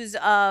 Views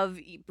of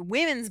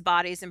women's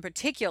bodies in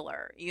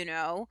particular,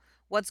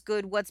 what's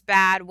good, what's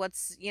bad,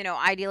 what's,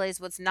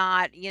 idealized, what's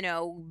not,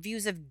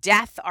 views of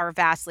death are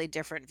vastly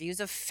different, views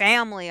of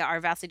family are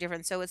vastly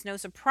different. So it's no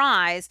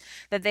surprise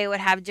that they would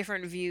have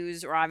different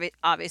views, or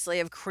obviously,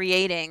 of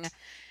creating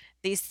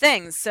these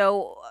things.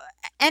 So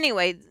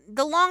anyway,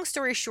 the long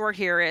story short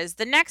here is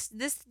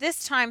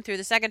this time through,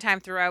 the second time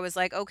through, I was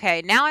like,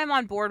 okay, now I'm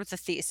on board with the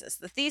thesis.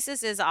 The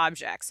thesis is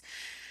objects.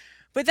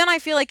 But then I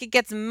feel like it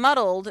gets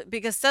muddled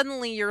because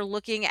suddenly you're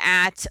looking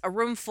at a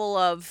room full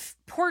of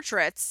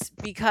portraits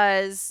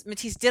because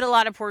Matisse did a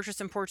lot of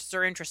portraits and portraits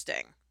are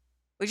interesting,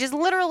 which is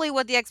literally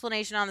what the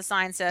explanation on the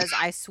sign says.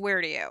 I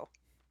swear to you.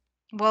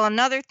 Well,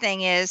 another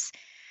thing is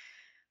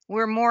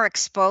we're more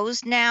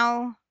exposed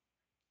now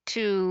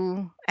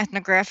to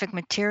ethnographic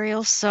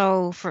materials.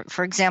 So,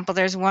 for example,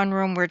 there's one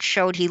room where it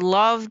showed he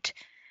loved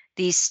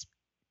these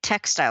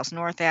textiles,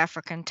 North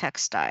African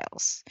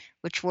textiles,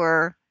 which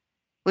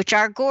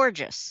are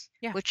gorgeous,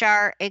 Yeah. which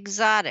are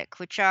exotic,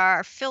 which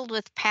are filled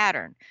with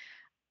pattern.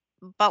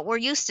 But we're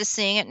used to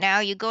seeing it now.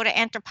 You go to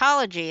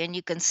Anthropologie and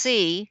you can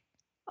see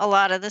a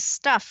lot of this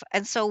stuff.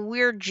 And so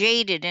we're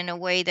jaded in a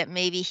way that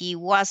maybe he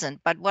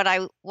wasn't. But what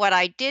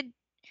I did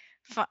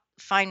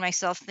find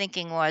myself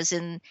thinking was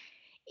in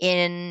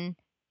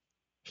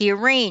he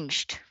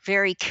arranged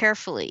very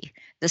carefully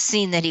the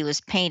scene that he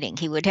was painting.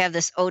 He would have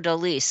this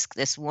odalisque,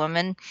 this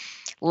woman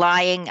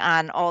lying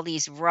on all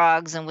these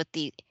rugs, and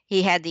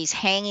he had these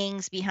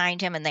hangings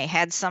behind him, and they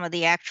had some of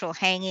the actual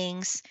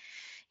hangings,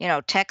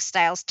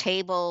 textiles,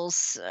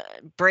 tables,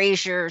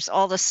 braziers,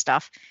 all this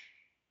stuff.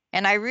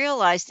 And I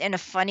realized, in a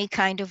funny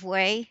kind of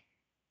way,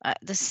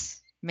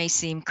 this may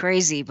seem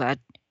crazy, but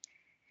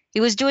he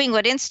was doing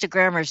what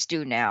Instagrammers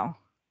do now.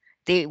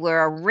 They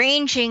were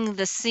arranging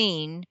the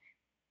scene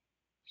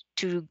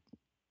to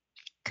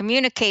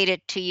communicate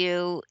it to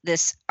you,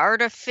 this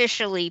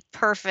artificially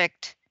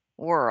perfect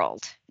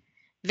world.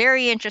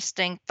 Very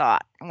interesting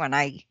thought when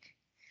I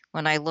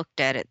looked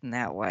at it in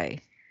that way.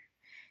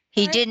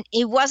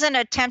 He wasn't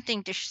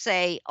attempting to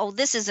say, oh,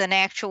 this is an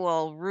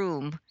actual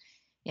room,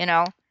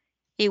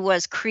 he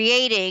was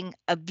creating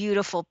a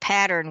beautiful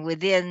pattern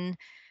within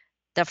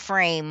the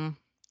frame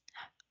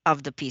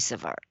of the piece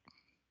of art.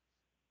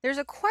 There's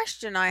a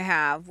question I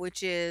have,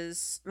 which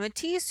is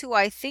Matisse, who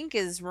I think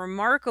is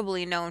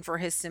remarkably known for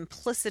his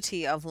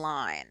simplicity of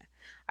line.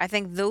 I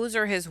think those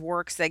are his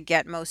works that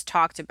get most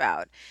talked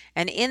about.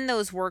 And in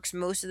those works,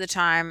 most of the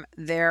time,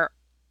 there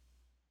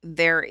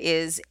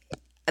is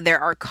there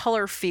are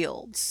color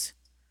fields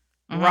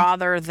Mm-hmm.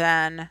 rather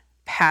than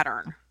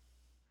pattern.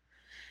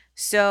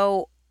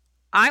 So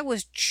I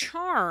was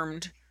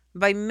charmed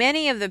by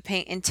many of the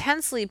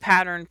intensely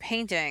patterned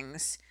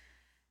paintings,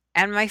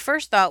 and my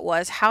first thought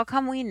was, how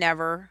come we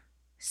never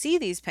see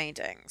these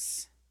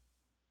paintings?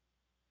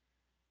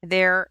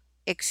 They're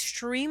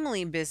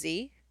extremely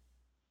busy.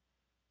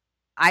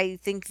 I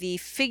think the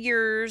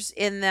figures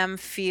in them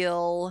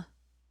feel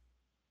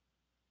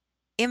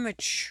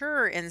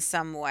immature in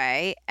some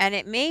way, and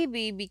it may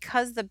be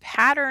because the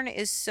pattern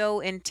is so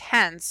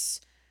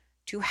intense.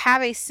 To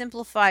have a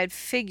simplified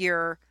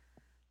figure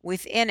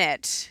within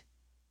it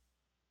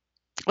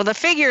Well, the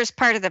figure is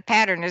part of the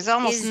pattern. There's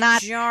almost is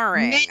not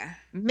jarring.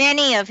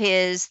 many of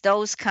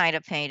those kind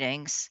of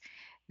paintings.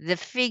 The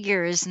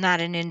figure is not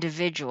an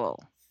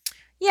individual.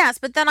 Yes,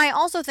 but then I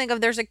also think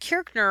of there's a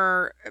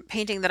Kirchner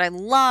painting that I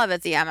love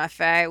at the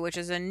MFA, which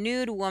is a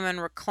nude woman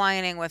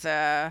reclining with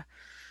a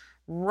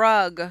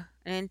rug,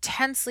 an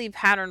intensely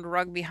patterned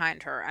rug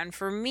behind her. And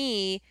for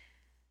me,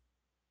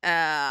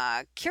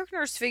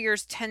 Kirchner's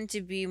figures tend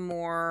to be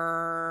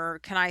more,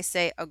 can I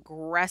say,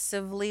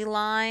 aggressively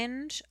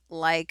lined.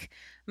 Like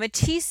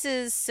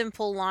Matisse's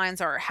simple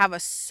lines have a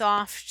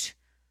soft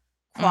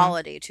Mm-hmm.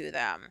 quality to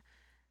them.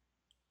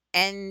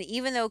 And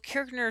even though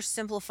Kirchner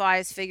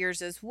simplifies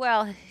figures as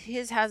well,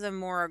 his has a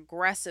more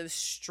aggressive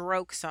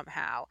stroke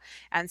somehow.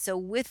 And so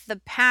with the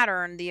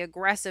pattern, the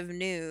aggressive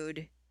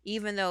nude,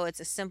 even though it's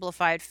a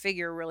simplified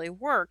figure, really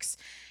works.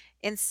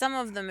 In some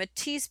of the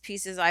Matisse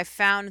pieces, I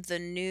found the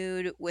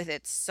nude with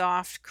its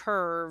soft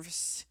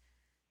curves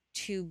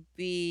to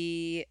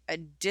be a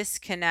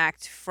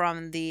disconnect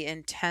from the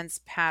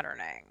intense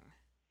patterning.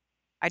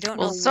 I don't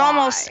Well, know it's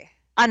almost why.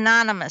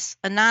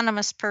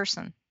 anonymous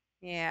person.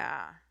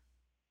 Yeah,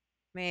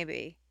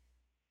 maybe.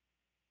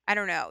 I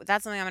don't know.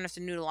 That's something I'm gonna have to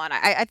noodle on.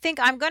 I think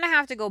I'm gonna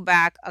have to go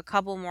back a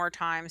couple more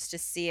times to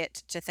see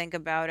it, to think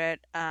about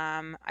it.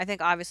 I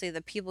think obviously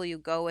the people you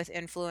go with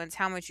influence,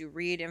 how much you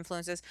read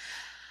influences.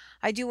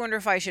 I do wonder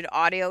if I should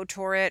audio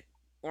tour it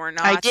or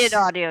not. I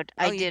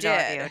Oh, you did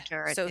audio did.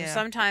 tour it, So yeah.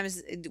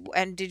 sometimes,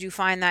 and did you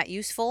find that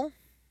useful?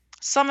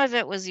 Some of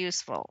it was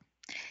useful.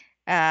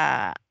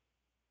 Uh,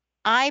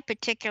 I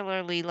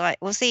particularly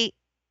see,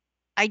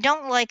 I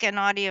don't like an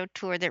audio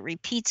tour that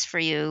repeats for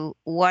you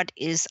what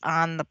is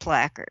on the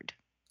placard.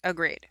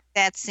 Agreed.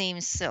 That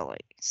seems silly.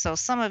 So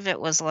some of it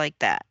was like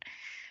that.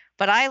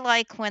 But I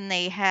like when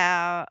they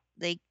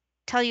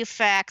tell you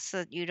facts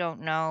that you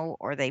don't know,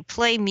 or they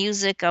play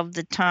music of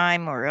the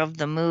time or of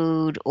the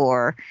mood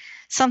or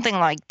something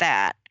like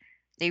that.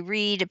 they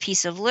read a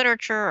piece of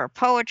literature or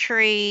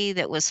poetry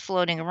that was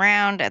floating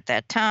around at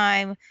that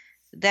time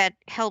that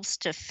helps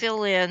to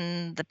fill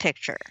in the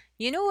picture.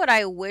 You know what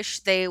I wish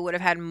they would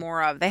have had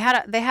more of? They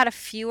had a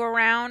few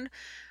around,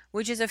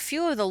 which is a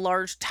few of the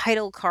large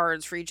title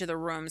cards for each of the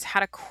rooms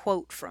had a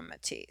quote from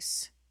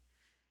Matisse.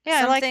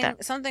 Yeah, I like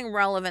that. Something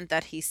relevant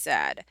that he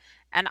said.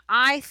 And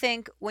I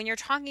think when you're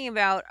talking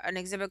about an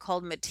exhibit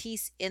called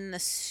Matisse in the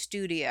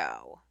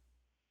Studio,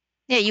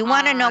 Yeah, you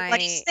want to know what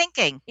he's I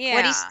thinking,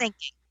 yeah.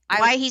 I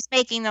why he's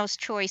making those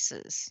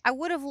choices. I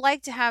would have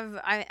liked to have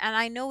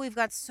I know we've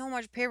got so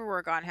much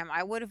paperwork on him.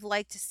 I would have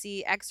liked to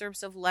see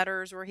excerpts of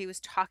letters where he was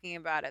talking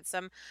about it.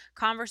 Some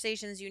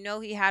conversations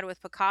he had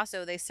with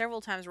Picasso. They several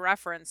times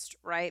referenced,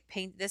 right?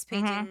 This Hmm.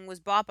 painting was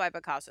bought by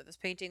Picasso. This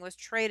painting was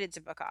traded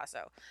to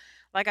Picasso.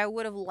 Like I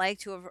would have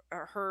liked to have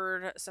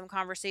heard some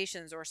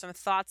conversations or some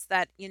thoughts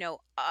that,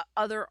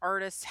 other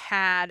artists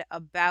had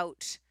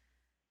about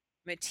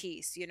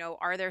Matisse.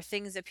 Are there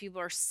things that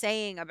people are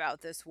saying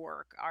about this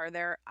work? Are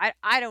there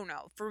I don't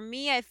know. For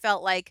me, I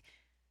felt like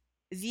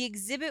the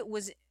exhibit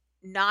was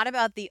not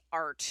about the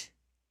art.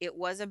 It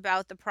was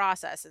about the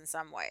process in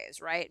some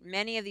ways, right?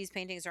 Many of these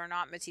paintings are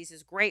not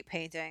Matisse's great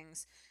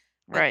paintings,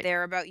 but Right.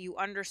 they're about you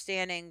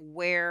understanding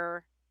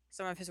where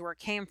some of his work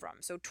came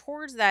from. So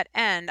towards that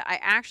end,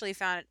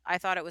 I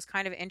thought it was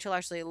kind of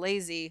intellectually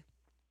lazy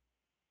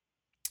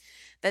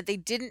that they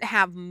didn't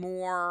have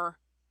more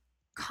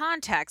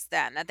context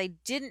then, that they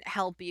didn't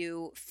help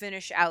you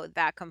finish out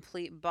that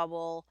complete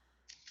bubble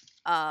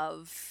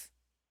of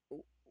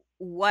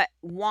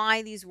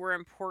why these were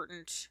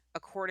important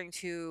according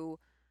to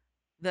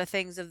the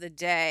things of the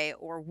day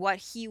or what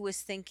he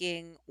was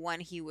thinking when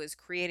he was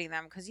creating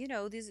them, because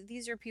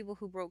these are people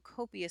who wrote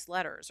copious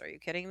letters, are you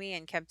kidding me,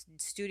 and kept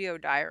studio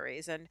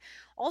diaries, and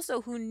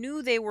also who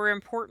knew they were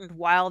important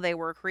while they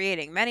were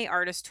creating. Many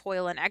artists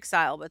toil in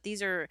exile, but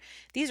these are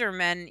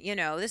men,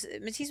 this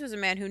Matisse was a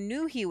man who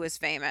knew he was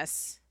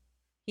famous.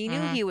 He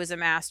knew Hmm. he was a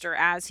master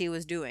as he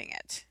was doing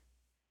it.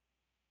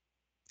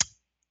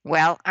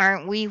 Well,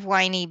 aren't we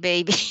whiny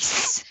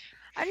babies?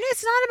 And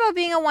it's not about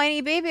being a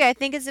whiny baby. I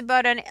think it's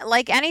about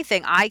like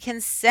anything. I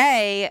can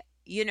say,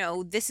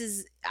 this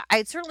is,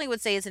 I certainly would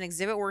say it's an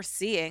exhibit worth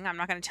seeing. I'm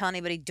not going to tell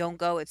anybody don't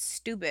go, it's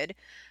stupid.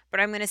 But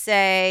I'm going to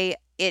say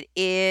it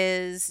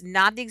is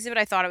not the exhibit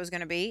I thought it was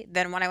going to be.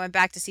 Then when I went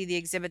back to see the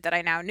exhibit that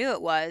I now knew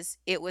it was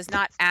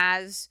not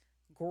as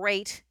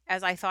great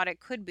as I thought it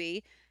could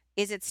be.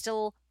 Is it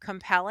still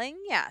compelling?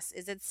 Yes.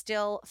 Is it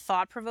still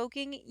thought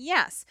provoking?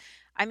 Yes.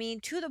 I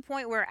mean, to the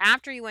point where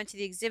after you went to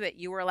the exhibit,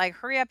 you were like,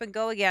 hurry up and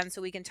go again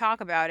so we can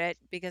talk about it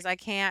because I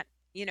can't,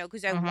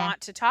 because I Hmm.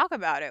 want to talk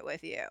about it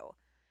with you.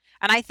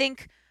 And I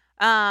think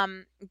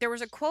there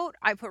was a quote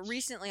I put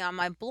recently on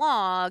my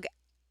blog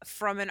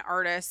from an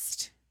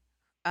artist,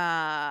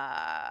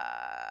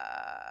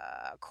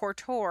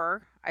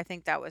 Couture, I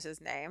think that was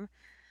his name.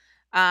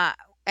 Uh,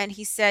 and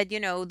he said,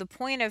 the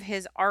point of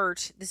his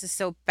art, this is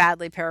so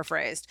badly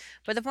paraphrased,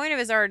 but the point of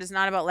his art is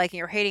not about liking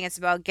or hating, it's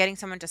about getting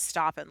someone to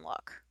stop and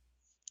look.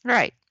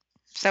 Right.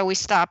 So we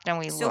stopped and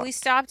we So we looked.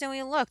 stopped and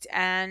we looked,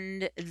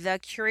 and the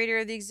curator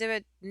of the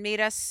exhibit made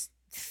us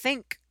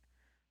think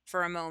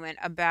for a moment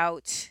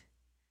about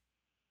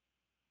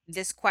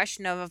this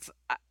question of.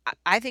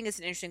 I think it's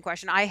an interesting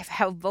question. I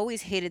have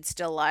always hated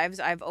still lives.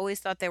 I've always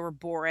thought they were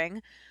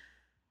boring.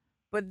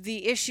 But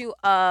the issue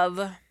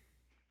of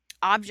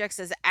objects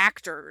as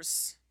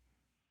actors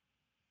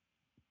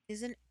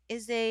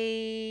is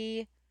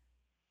a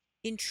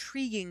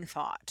intriguing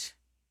thought.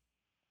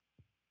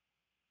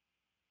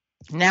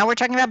 Now we're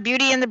talking about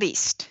Beauty and the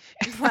Beast.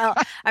 Well,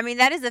 I mean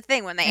that is the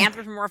thing. When they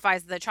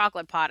anthropomorphized the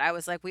chocolate pot, I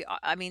was like,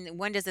 I mean,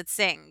 when does it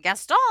sing?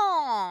 Gaston.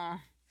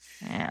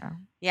 Yeah.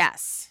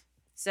 Yes.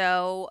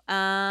 So,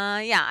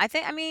 yeah, I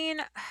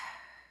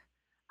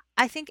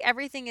think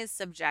everything is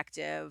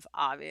subjective,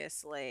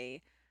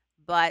 obviously,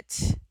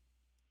 but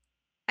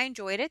I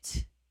enjoyed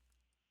it.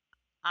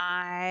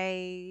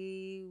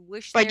 I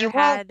wish But there you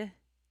won't, had.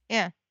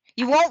 yeah.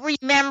 You won't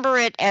remember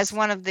it as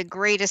one of the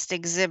greatest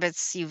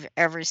exhibits you've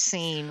ever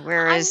seen, I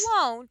whereas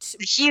won't.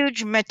 the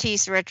huge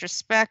Matisse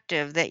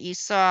retrospective that you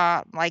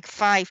saw like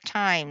 5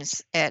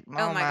 times at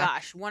Oh my MoMA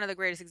gosh, one of the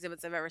greatest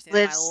exhibits I've ever seen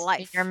in my lives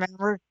in your life.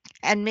 memory,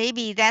 and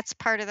maybe that's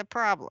part of the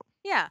problem.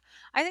 Yeah,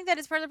 I think that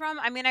is part of the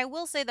problem. I mean, I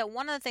will say that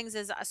one of the things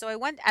is, so I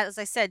went, as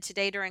I said,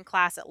 today during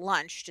class at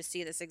lunch to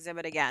see this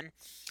exhibit again.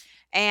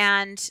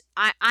 And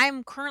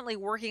I'm currently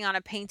working on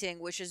a painting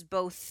which is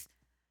both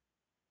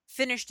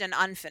finished and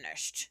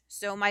unfinished.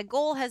 So my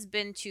goal has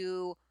been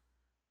to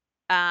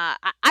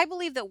I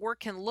believe that work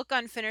can look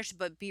unfinished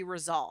but be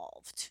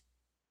resolved.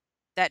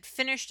 That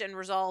finished and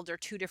resolved are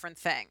two different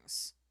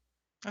things.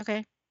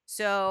 Okay.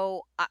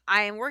 So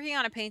I am working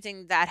on a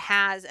painting that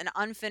has an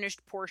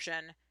unfinished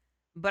portion,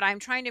 but I'm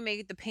trying to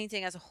make the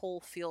painting as a whole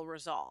feel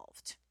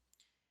resolved.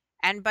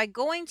 And by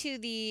going to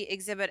the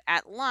exhibit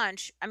at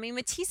lunch, I mean,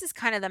 Matisse is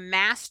kind of the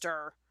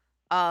master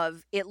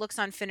of it looks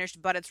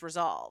unfinished, but it's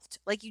resolved.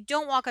 Like, you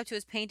don't walk up to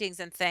his paintings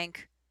and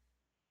think,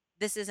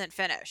 this isn't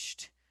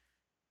finished.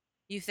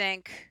 You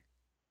think,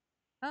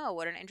 oh,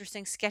 what an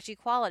interesting sketchy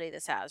quality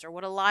this has, or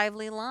what a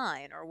lively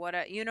line, or what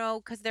a,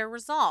 because they're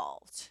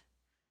resolved.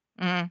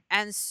 Mm.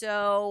 And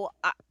so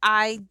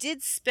I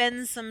did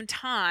spend some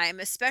time,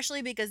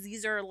 especially because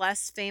these are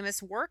less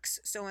famous works.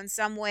 So in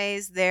some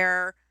ways,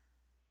 there's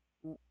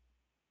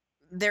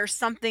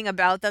something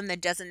about them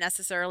that doesn't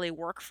necessarily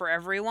work for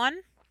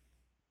everyone.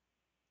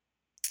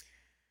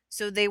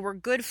 So they were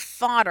good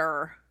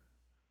fodder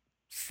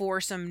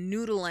for some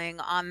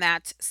noodling on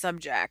that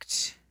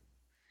subject.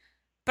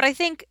 But I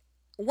think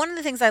one of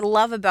the things I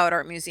love about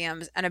art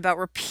museums and about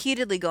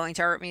repeatedly going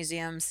to art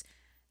museums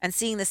and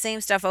seeing the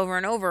same stuff over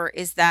and over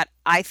is that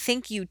I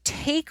think you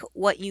take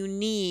what you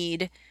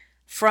need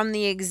from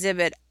the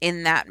exhibit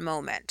in that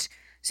moment.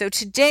 So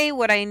today,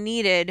 what I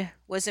needed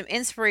was some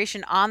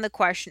inspiration on the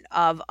question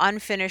of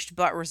unfinished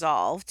but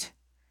resolved.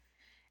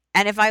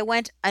 And if I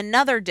went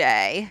another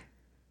day,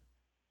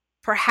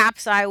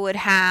 perhaps I would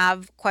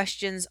have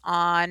questions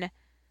on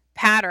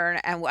pattern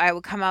and I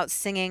would come out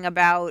singing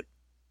about,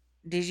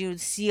 did you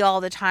see all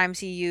the times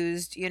he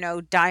used,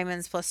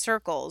 diamonds plus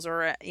circles,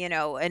 or,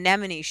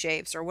 anemone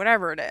shapes, or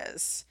whatever it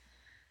is.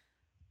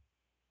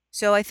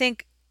 So I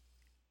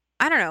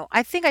don't know.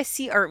 I think I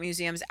see art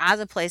museums as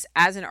a place,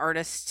 as an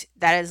artist,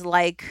 that is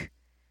like,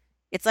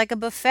 it's like a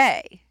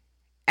buffet.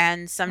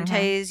 And some Mhm.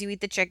 days you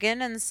eat the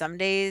chicken, and some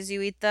days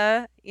you eat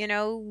the,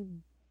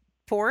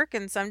 pork,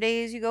 and some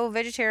days you go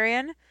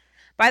vegetarian.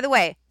 By the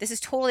way, this is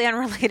totally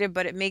unrelated,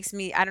 but it makes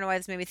me, I don't know why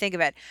this made me think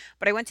of it.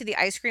 But I went to the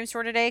ice cream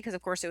store today because,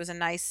 of course, it was a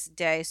nice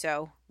day.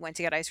 So went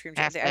to get ice cream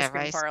at Have the to ice have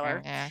cream ice cream,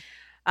 parlor. yeah.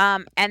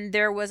 And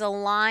there was a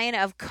line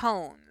of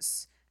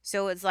cones.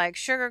 So it's like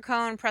sugar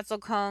cone, pretzel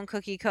cone,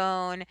 cookie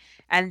cone,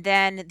 and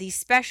then the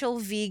special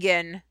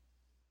vegan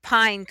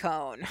pine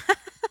cone.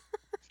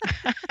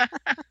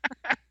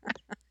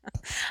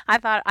 I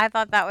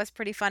thought that was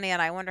pretty funny,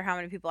 and I wonder how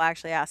many people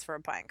actually asked for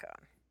a pine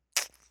cone.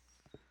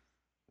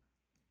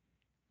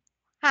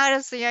 How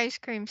does the ice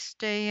cream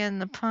stay in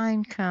the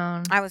pine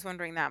cone? I was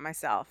wondering that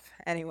myself.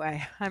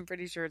 Anyway, I'm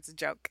pretty sure it's a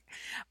joke,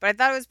 but I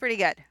thought it was pretty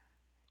good,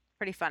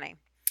 pretty funny.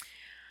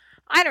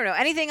 I don't know.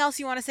 Anything else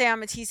you want to say on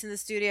Matisse in the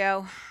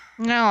studio?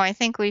 No, I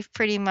think we've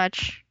pretty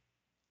much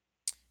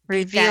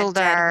Beat that revealed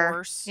dead our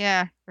horse.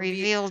 yeah,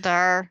 Reveal revealed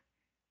our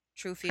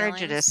true feelings.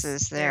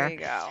 prejudices There there. you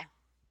go.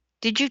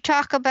 Did you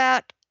talk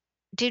about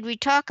did we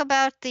talk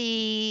about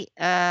the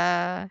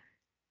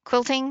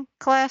quilting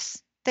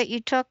class that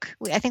you took?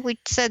 I think we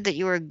said that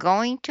you were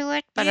going to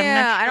it, but I'm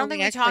not Yeah, I sure don't we think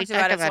we actually talked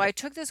about talked it. So about I it.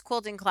 took this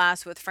quilting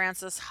class with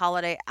Frances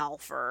Holiday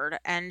Alford,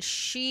 and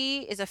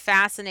she is a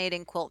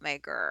fascinating quilt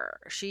maker.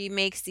 She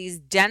makes these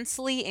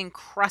densely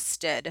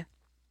encrusted.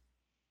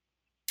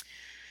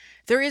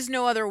 There is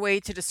no other way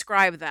to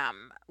describe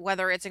them,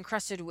 whether it's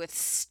encrusted with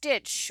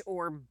stitch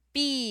or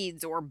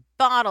beads or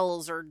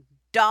bottles or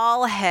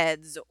doll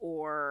heads,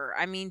 or,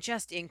 I mean,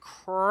 just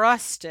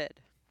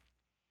encrusted.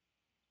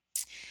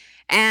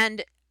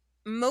 And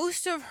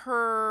most of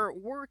her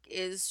work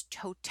is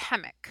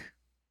totemic,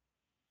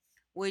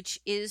 which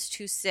is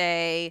to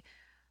say,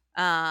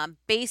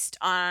 based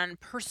on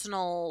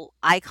personal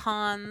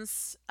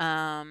icons.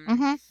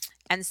 Mhm.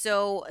 And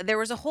so there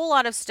was a whole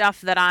lot of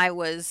stuff that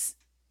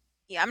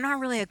yeah, I'm not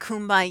really a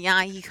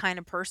kumbaya kind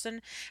of person.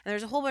 And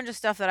there's a whole bunch of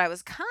stuff that I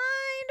was kind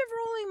of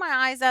rolling my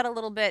eyes at a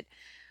little bit.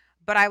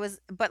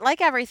 But like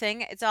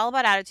everything, it's all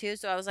about attitude.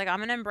 So I was like, I'm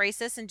going to embrace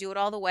this and do it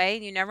all the way.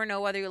 And you never know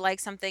whether you like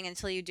something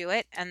until you do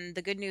it. And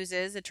the good news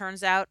is, it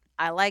turns out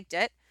I liked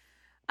it.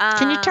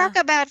 Can you Uh, talk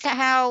about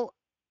how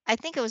I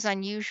think it was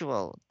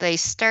unusual. They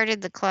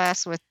started the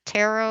class with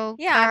tarot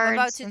Yeah,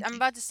 cards and I'm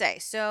about to say.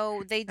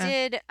 So they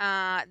did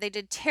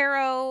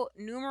tarot,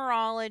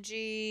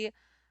 numerology,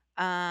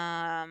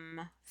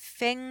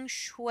 feng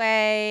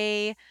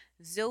shui,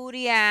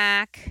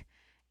 zodiac,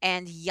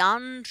 and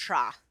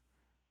yantra.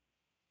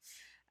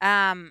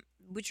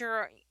 Which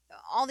are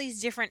all these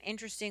different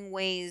interesting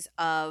ways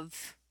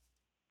of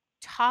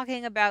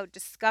talking about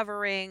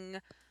discovering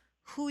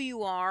who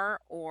you are,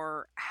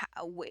 or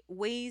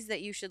ways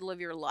that you should live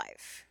your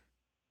life.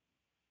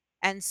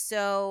 And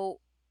so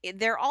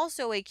they're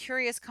also a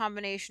curious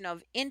combination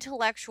of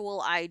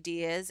intellectual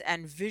ideas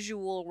and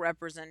visual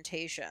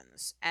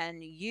representations.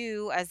 And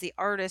you, as the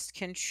artist,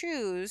 can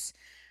choose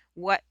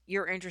what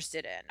you're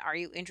interested in. Are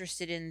you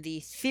interested in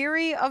the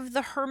theory of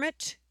the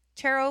Hermit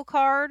tarot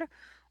card,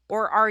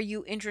 or are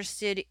you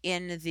interested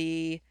in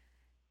the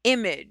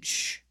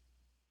image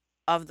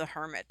of the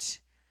Hermit?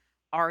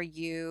 Are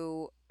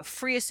you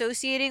free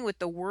associating with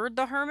the word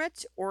the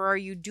Hermit, or are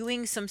you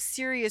doing some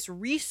serious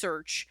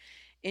research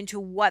into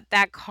what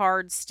that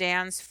card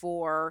stands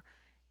for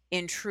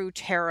in true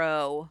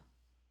tarot,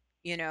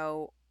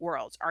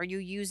 worlds? Are you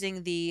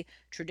using the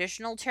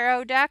traditional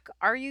tarot deck?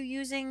 Are you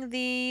using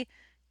the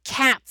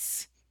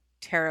cats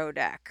tarot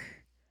deck?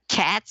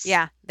 cats?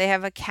 Yeah, they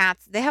have a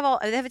cats. They have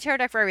a tarot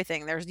deck for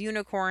everything. There's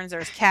unicorns,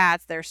 there's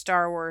cats, there's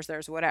Star Wars,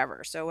 there's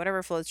whatever. So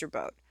whatever floats your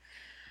boat.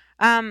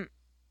 Um,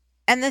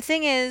 and the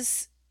thing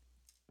is,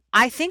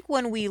 I think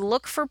when we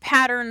look for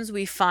patterns,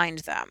 we find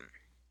them.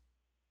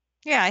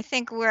 Yeah, I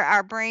think where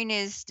our brain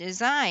is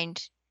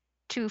designed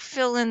to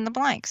fill in the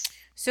blanks.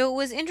 So it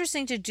was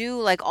interesting to do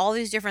like all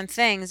these different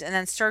things and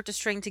then start to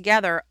string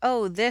together,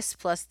 oh, this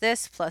plus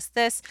this plus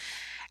this.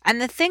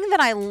 And the thing that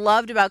I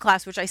loved about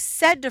class, which I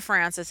said to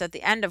Francis at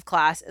the end of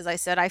class, is I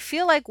said, I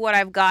feel like what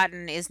I've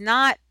gotten is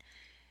not,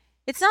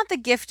 it's not the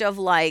gift of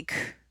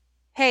like,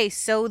 hey,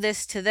 sew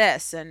this to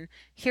this, and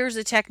here's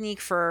a technique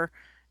for,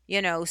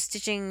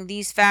 stitching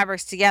these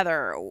fabrics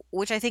together,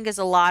 which I think is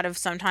a lot of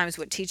sometimes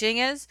what teaching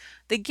is.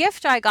 The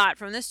gift I got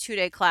from this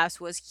 2-day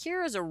class was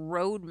here is a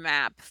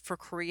roadmap for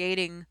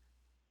creating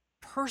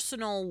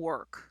personal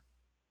work.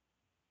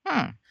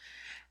 Hmm.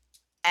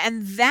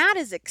 And that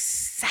is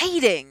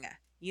exciting,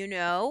 you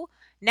know?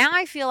 Now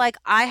I feel like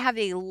I have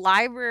a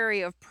library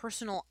of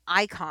personal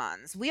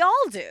icons. We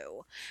all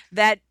do.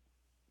 That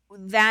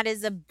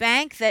is a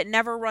bank that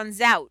never runs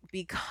out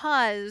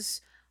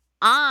because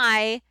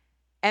I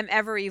am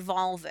ever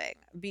evolving,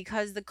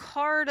 because the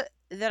card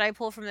that I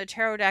pull from the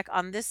tarot deck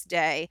on this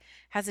day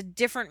has a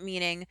different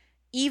meaning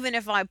even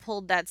if I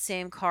pulled that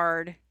same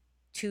card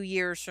 2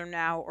 years from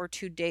now or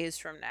 2 days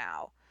from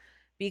now,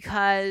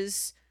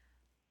 because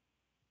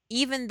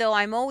even though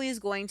I'm always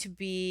going to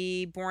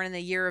be born in the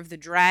year of the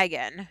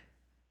dragon,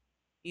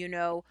 you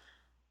know,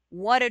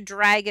 what a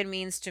dragon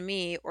means to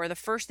me, or the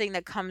first thing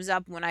that comes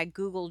up when I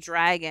Google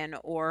dragon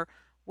or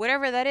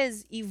whatever that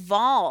is,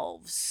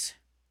 evolves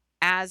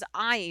as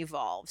I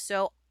evolve.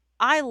 So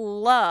I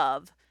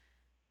love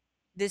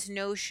this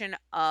notion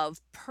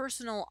of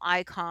personal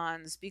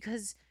icons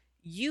because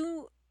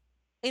you,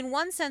 in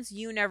one sense,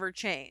 you never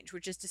change,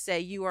 which is to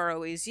say, you are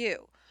always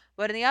you.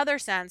 But in the other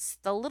sense,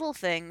 the little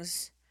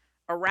things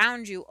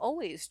around you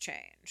always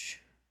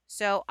change.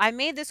 So I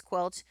made this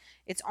quilt.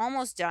 It's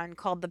almost done,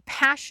 called The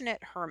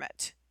Passionate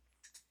Hermit,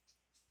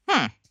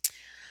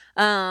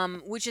 Hmm.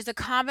 which is a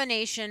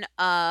combination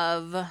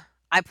of,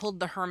 I pulled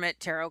the Hermit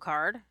tarot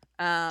card.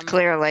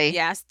 Clearly.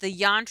 Yes, the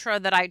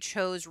yantra that I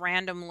chose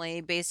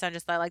randomly based on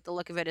just I like the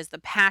look of it is the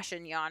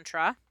Passion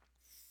yantra.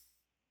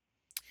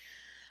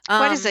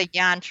 What is a A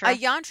yantra?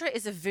 yantra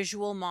is a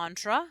visual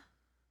mantra,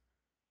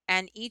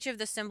 and each of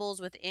the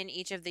symbols within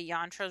each of the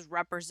yantras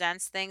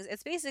represents things.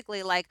 It's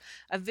basically like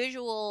a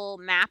visual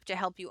map to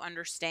help you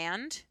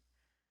understand.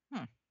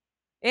 Hmm.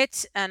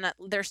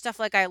 There's stuff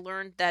like I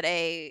learned that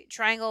a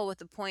triangle with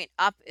the point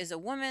up is a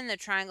woman, the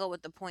triangle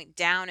with the point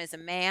down is a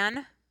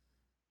man.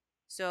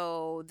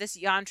 So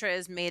this yantra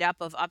is made up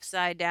of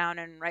upside down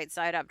and right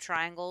side up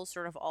triangles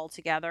sort of all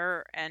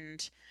together,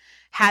 and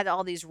had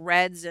all these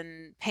reds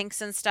and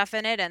pinks and stuff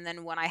in it. And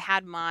then when I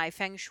had my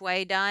feng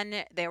shui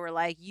done, they were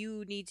like,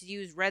 you need to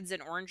use reds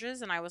and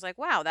oranges. And I was like,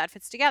 wow, that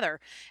fits together.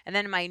 And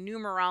then my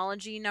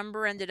numerology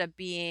number ended up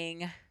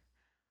being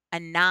a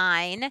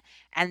 9.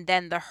 And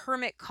then the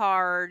hermit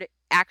card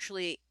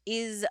actually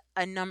is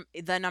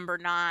the number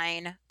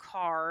 9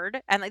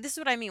 card. And like, this is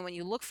what I mean. When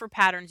you look for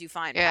patterns, you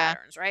find Yeah.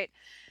 patterns, right?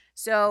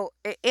 So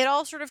it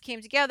all sort of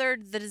came together.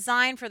 The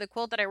design for the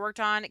quilt that I worked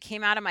on, it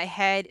came out of my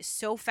head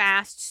so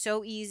fast,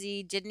 so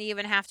easy, didn't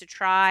even have to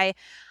try.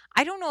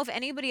 I don't know if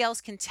anybody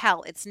else can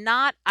tell. It's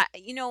not,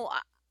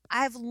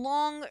 I've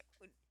long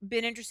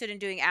been interested in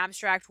doing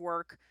abstract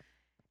work,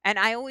 and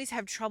I always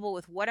have trouble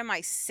with what am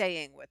I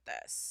saying with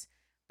this.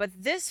 But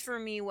this for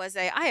me was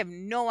I have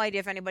no idea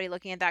if anybody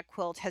looking at that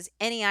quilt has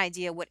any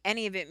idea what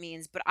any of it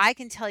means, but I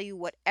can tell you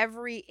what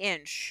every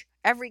inch,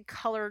 every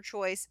color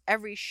choice,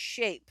 every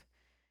shape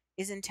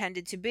is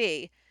intended to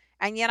be.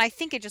 And yet I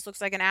think it just looks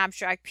like an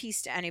abstract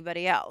piece to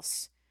anybody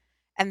else.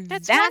 And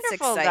That's that's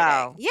wonderful, exciting.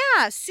 though.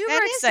 Yeah, super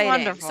That is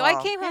exciting. So I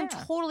wonderful. came home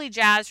Yeah. totally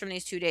jazzed from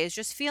these 2 days,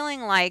 just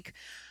feeling like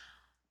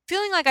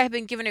I've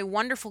been given a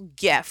wonderful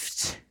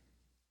gift.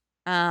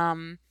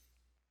 Um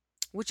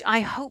which I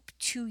hope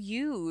to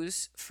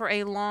use for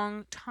a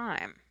long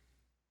time.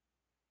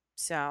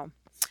 So,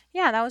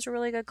 yeah, that was a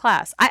really good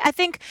class. I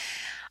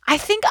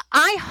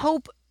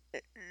hope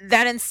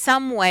that in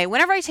some way,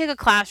 whenever I take a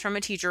class from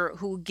a teacher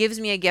who gives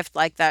me a gift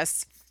like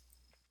this,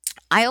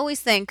 I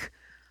always think,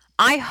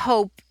 I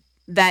hope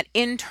that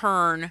in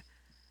turn,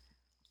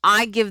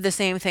 I give the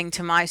same thing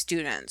to my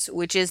students,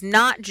 which is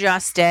not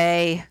just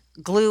a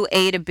glue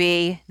A to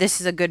B,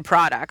 this is a good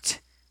product,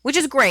 which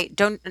is great.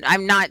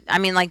 I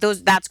mean, like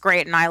those, that's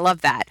great. And I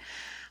love that.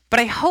 But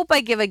I hope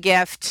I give a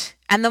gift.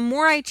 And the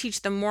more I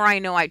teach, the more I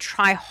know I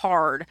try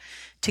hard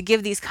to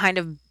give these kind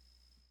of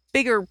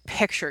bigger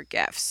picture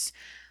gifts.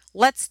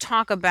 Let's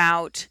talk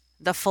about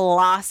the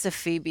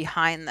philosophy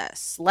behind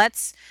this.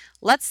 Let's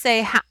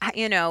say,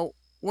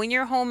 when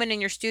you're home and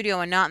in your studio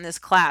and not in this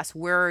class,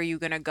 where are you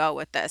going to go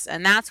with this?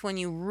 And that's when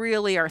you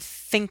really are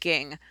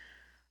thinking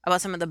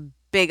about some of the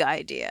big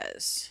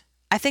ideas.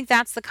 I think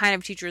that's the kind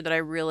of teacher that I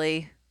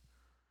really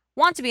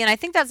want to be. And I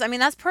think that's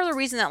part of the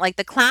reason that like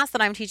the class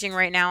that I'm teaching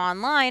right now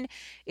online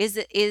is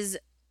it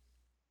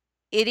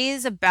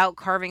is about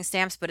carving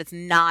stamps, but it's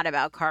not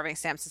about carving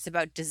stamps. It's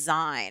about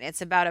design.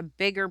 It's about a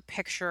bigger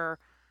picture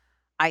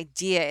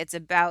idea. It's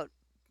about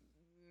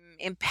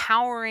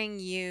empowering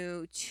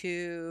you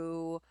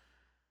to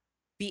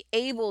be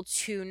able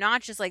to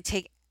not just like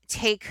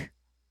take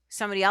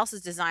somebody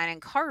else's design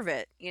and carve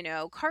it.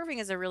 Carving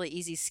is a really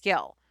easy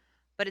skill.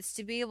 but it's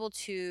to be able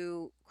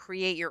to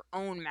create your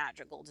own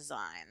magical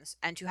designs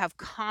and to have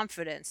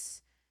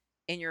confidence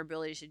in your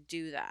ability to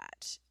do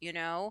that, you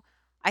know?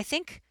 I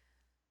think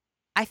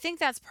I think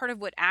that's part of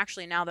what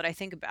actually, now that I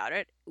think about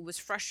it, was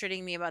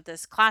frustrating me about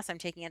this class I'm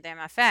taking at the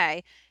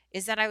MFA,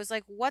 is that I was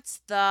like,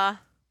 what's the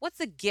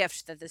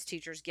gift that this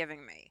teacher's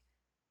giving me?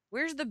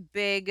 Where's the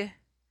big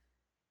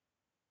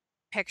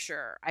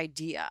picture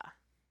idea?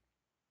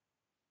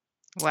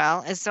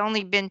 Well, it's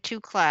only been 2 Yes,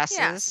 it's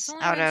classes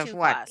only out been of 2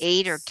 what,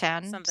 8 or classes,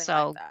 10? something like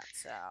So that.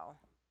 So,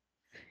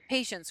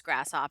 patience,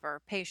 grasshopper,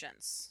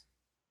 patience.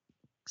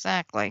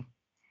 exactly.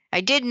 I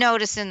did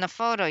notice in the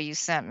photo you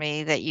sent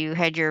me that you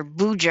had your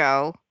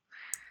bujo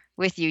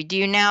with you. Do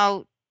you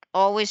now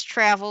always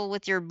travel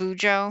with your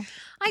bujo,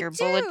 I your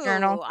bullet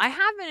journal? do. I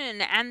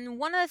haven't, and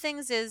one of the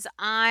things is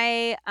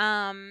I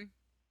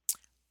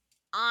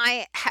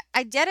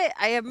did it.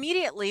 I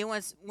immediately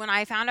was when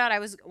I found out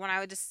when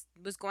I just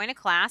was going to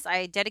class,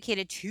 I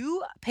dedicated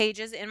 2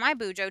 pages in my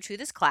bujo to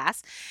this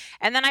class,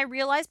 and then I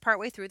realized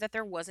partway through that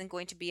there wasn't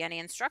going to be any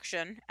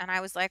instruction, and I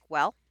was like,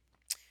 well,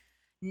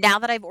 now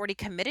that I've already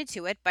committed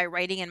to it by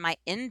writing in my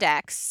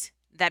index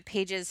that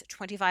pages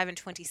 25 and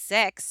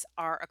 26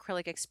 are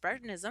acrylic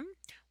expressionism,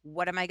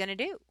 what am I going to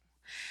do?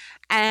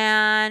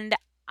 And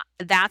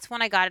that's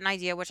when I got an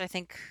idea, which I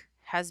think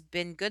has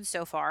been good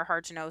so far.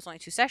 Hard to know, it's only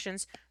 2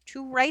 sessions,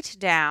 to write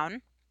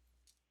down.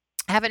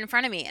 I have it in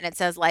front of me and it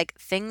says like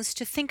things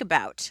to think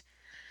about.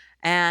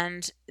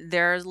 And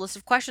there's a list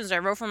of questions I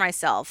wrote for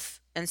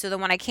myself. And so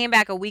then when I came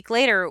back a week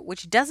later,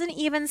 which doesn't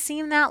even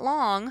seem that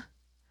long,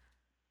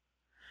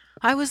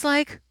 I was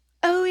like,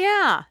 oh,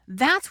 yeah,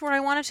 that's where I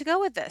wanted to go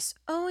with this.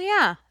 Oh,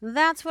 yeah,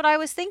 that's what I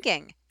was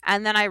thinking.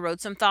 And then I wrote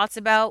some thoughts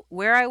about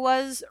where I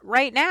was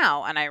right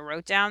now. And I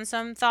wrote down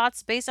some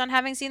thoughts based on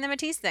having seen the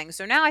Matisse thing.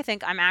 So now I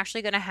think I'm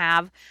actually going to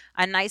have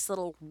a nice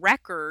little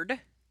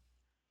record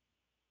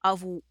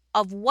of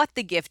what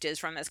the gift is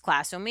from this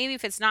class. So maybe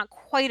if it's not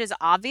quite as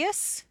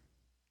obvious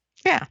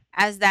Yeah.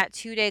 as that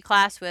 2-day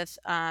class with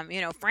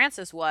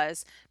Francis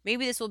was,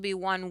 maybe this will be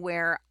one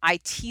where I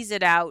tease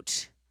it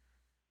out,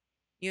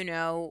 you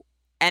know,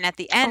 and at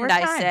the Over end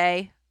I time.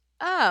 say,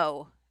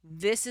 "Oh,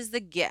 this is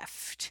the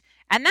gift."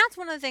 And that's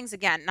one of the things,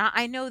 again, not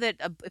I know that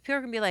people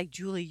are gonna be like,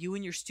 "Julie, you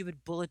and your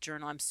stupid bullet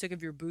journal. I'm sick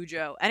of your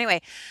Bujo."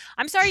 Anyway,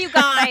 I'm sorry, you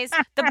guys.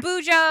 The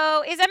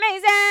Bujo is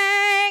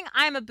amazing.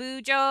 I'm a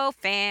Bujo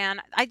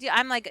fan.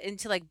 I'm like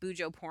into like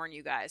Bujo porn,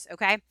 you guys.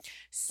 Okay,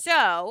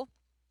 so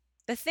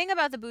the thing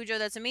about the Bujo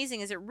that's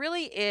amazing is it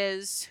really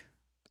is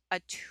a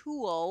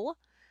tool.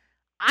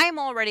 I'm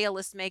already a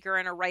list maker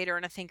and a writer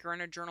and a thinker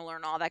and a journaler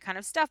and all that kind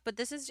of stuff, but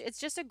it's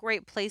just a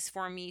great place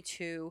for me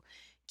to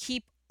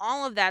keep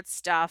all of that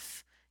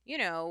stuff, you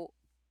know,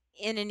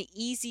 in an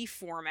easy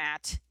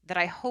format that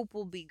I hope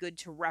will be good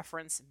to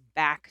reference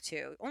back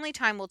to. Only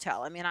time will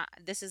tell. I mean,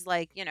 this is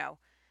like,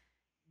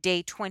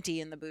 day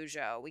 20 in the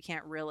Bujo. We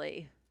can't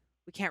really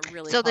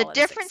So the call it a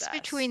difference success.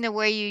 between the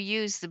way you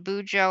use the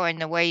bujo and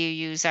the way you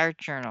use art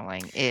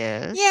journaling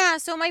is Yeah,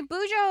 so my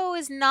Bujo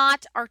is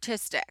not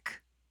artistic.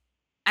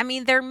 I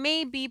mean, there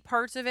may be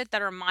parts of it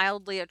that are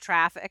mildly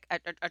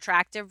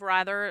attractive,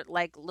 rather,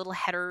 like little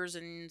headers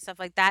and stuff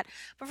like that.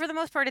 But for the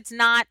most part, it's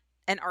not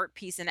an art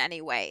piece in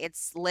any way.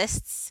 It's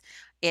lists,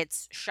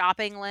 it's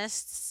shopping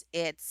lists,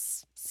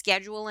 it's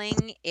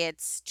scheduling,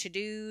 it's to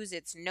dos,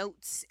 it's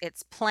notes,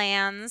 it's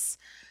plans.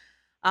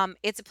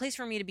 It's a place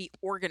for me to be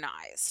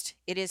organized.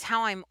 It is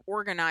how I'm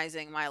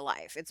organizing my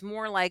life. It's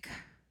more like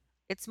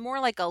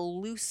a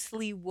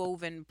loosely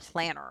woven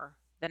planner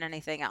than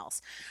anything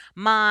else.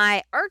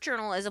 My art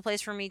journal is a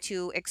place for me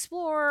to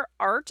explore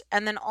art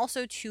and then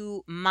also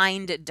to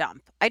mind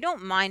dump. I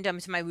don't mind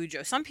dump to my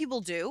Wujo. Some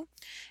people do.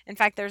 In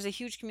fact, there's a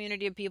huge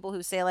community of people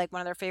who say like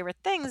one of their favorite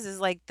things is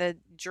like the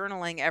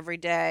journaling every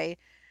day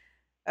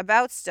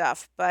about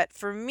stuff. But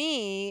for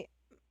me,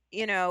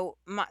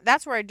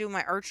 that's where I do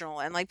my art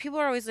journal. And like people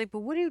are always like, but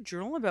what do you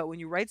journal about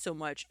when you write so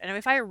much? And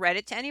if I read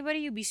it to anybody,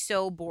 you'd be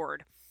so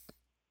bored.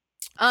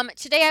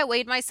 Today I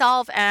weighed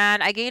myself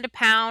and I gained a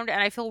pound,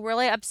 and I feel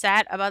really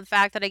upset about the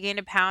fact that I gained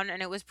a pound.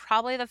 And it was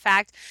probably the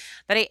fact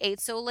that I ate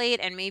so late,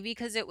 and maybe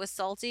because it was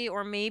salty,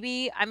 or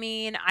maybe, I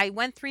mean, I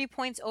went 3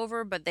 points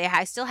over, but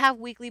I still have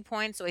weekly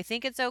points, so I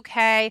think it's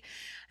okay.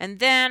 And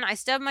then I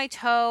stubbed my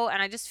toe,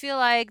 and I just feel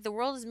like the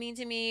world is mean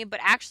to me. But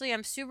actually,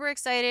 I'm super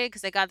excited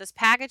because I got this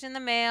package in the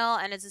mail,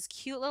 and it's this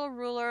cute little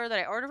ruler that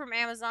I ordered from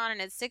Amazon,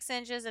 and it's 6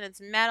 inches, and it's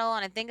metal,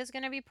 and I think it's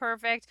gonna be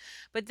perfect.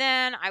 But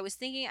then I was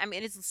thinking, I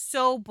mean, it's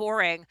so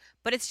boring,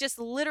 but it's just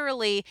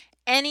literally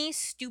any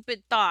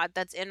stupid thought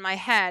that's in my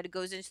head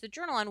goes into the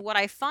journal. And what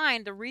I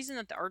find, the reason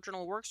that the art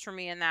journal works for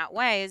me in that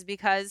way is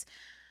because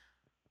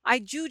I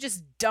do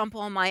just dump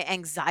all my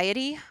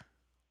anxiety,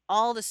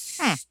 all the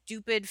hmm,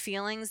 stupid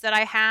feelings that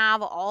I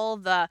have, all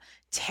the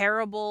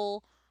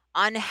terrible,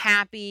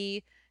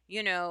 unhappy,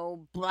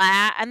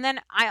 blah. And then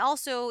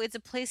it's a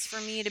place for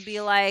me to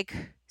be like,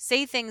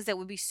 say things that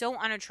would be so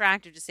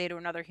unattractive to say to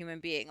another human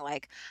being.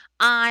 Like,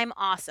 I'm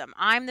awesome.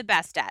 I'm the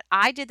best at.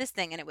 I did this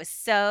thing and it was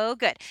so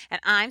good. And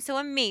I'm so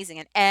amazing.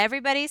 And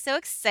everybody's so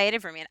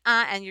excited for me.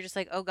 And you're just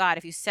like, oh God,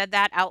 if you said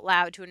that out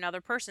loud to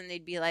another person,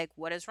 they'd be like,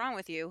 what is wrong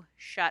with you?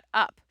 Shut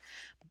up.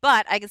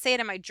 But I can say it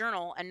in my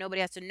journal and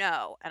nobody has to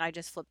know. And I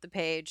just flip the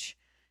page,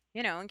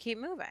 and keep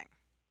moving.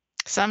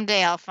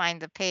 Someday I'll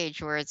find the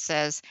page where it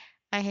says,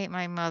 "I hate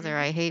my mother,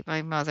 Hmm. I hate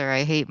my mother,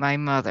 I hate my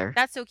mother,"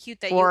 That's so cute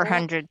that you only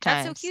 400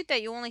 that's so times. cute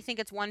that you only think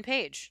it's one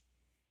page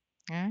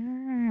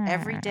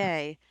every Ah.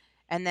 day,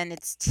 and then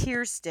it's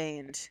tear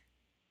stained.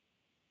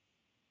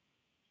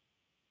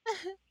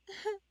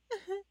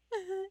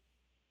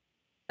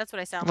 That's what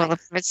I sound Well, like.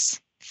 if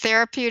it's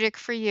therapeutic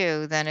for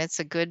you, then it's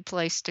a good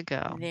place to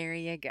go. There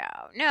you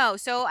go. No,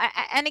 so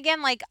and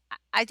again, like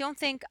I don't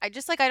think I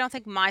just like I don't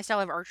think my style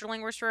of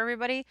archeling works for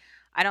everybody.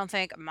 I don't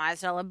think my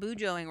style of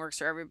bujoing works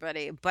for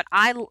everybody. But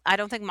I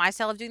don't think my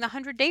style of doing the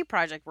 100-day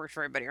project works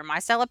for everybody, or my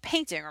style of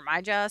painting, or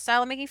my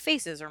style of making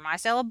faces, or my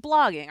style of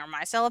blogging, or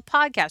my style of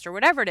podcast, or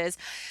whatever it is.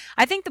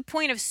 I think the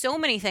point of so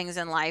many things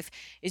in life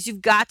is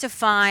you've got to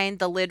find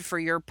the lid for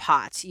your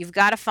pot. You've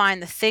got to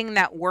find the thing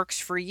that works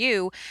for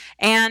you,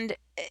 and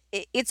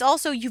it's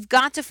also you've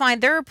got to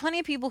find there are plenty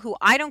of people who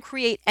I don't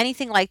create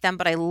anything like them,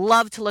 but I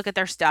love to look at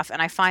their stuff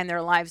and I find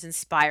their lives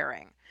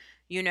inspiring,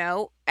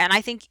 and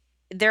I think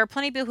there are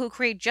plenty of people who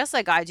create just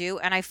like I do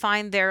and I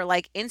find their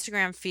like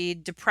Instagram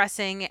feed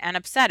depressing and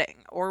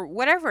upsetting or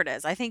whatever it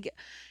is. I think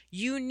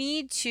you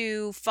need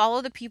to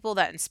follow the people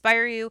that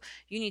inspire you.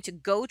 You need to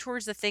go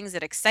towards the things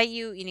that excite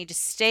you. You need to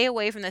stay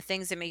away from the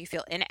things that make you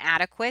feel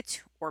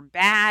inadequate or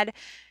bad.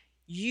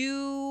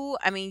 You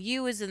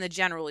is in the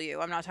general you.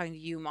 I'm not talking to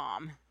you,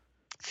 mom.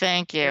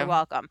 Thank You're you.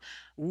 welcome.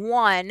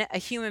 One, a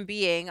human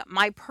being,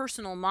 my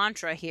personal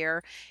mantra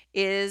here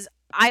is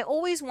I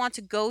always want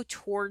to go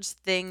towards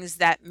things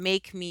that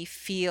make me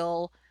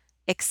feel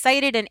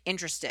excited and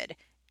interested.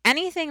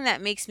 Anything that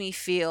makes me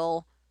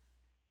feel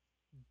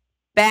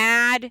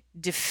bad,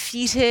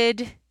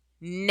 defeated,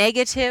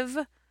 negative,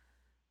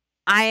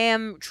 I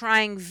am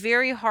trying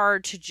very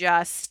hard to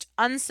just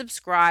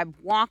unsubscribe,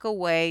 walk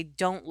away,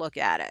 don't look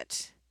at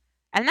it.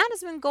 And that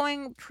has been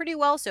going pretty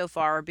well so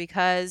far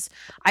because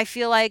I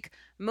feel like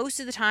most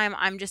of the time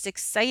I'm just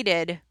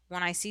excited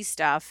when I see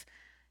stuff,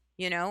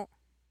 you know.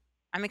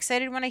 I'm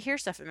excited when I hear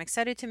stuff. I'm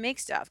excited to make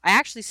stuff. I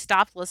actually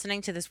stopped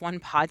listening to this one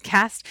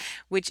podcast,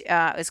 which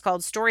is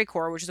called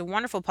StoryCorps, which is a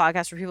wonderful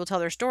podcast where people tell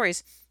their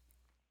stories.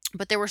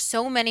 But there were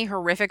so many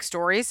horrific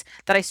stories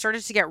that I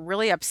started to get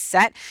really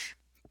upset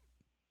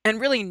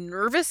and really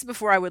nervous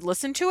before I would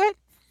listen to it.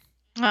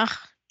 Ugh,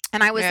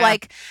 And I was yeah.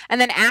 like,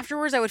 and then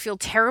afterwards I would feel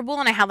terrible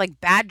and I had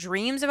like bad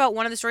dreams about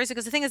one of the stories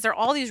because the thing is, they're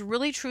all these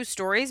really true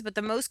stories, but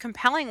the most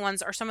compelling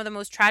ones are some of the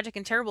most tragic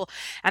and terrible.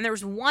 And there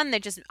was one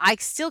that just, I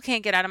still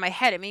can't get out of my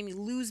head. It made me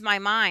lose my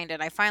mind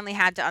and I finally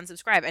had to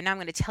unsubscribe. And now I'm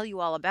going to tell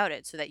you all about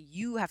it so that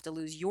you have to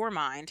lose your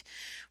mind,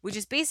 which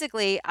is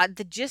basically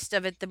the gist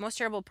of it. The most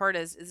terrible part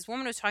is this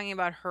woman was talking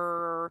about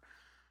her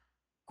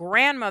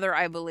grandmother,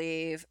 I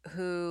believe,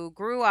 who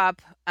grew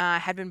up,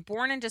 had been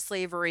born into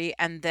slavery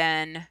and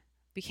then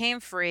became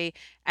free.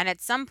 And at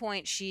some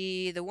point,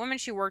 the woman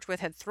she worked with,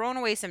 had thrown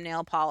away some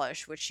nail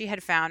polish, which she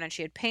had found, and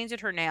she had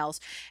painted her nails.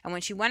 And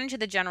when she went into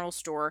the general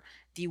store,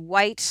 the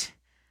white,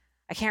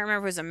 I can't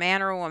remember if it was a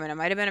man or a woman, it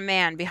might have been a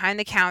man, behind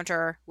the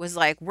counter was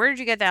like, "Where did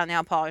you get that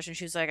nail polish?" And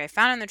she was like, "I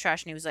found it in the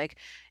trash." And he was like,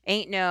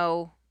 "Ain't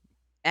no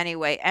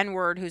anyway, N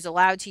word, who's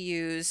allowed to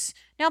use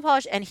nail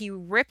polish," and he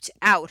ripped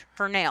out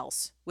her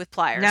nails with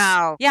pliers.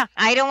 No, Yeah,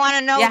 I don't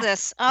wanna know yeah,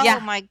 this. Oh yeah.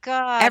 my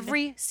god.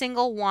 Every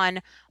single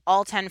one,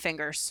 all 10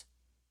 fingers.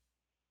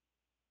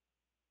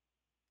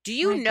 Do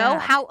you My know god.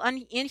 how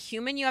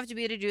inhuman you have to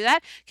be to do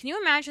that? Can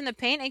you imagine the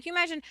pain? And can you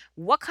imagine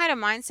what kind of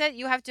mindset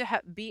you have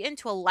to be in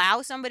to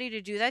allow somebody to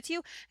do that to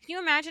you? Can you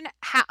imagine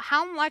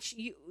how much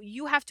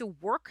you have to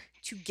work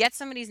to get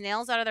somebody's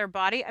nails out of their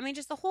body? I mean,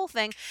 just the whole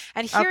thing.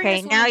 And hearing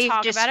Okay, this now woman you've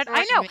talk about it,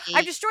 I destroyed know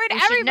I've me. destroyed We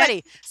should not.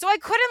 everybody. So I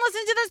couldn't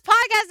listen to this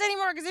podcast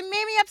anymore because it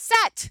made me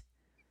upset.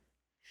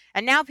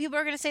 And now people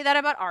are going to say that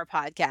about our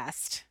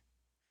podcast.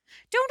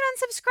 Don't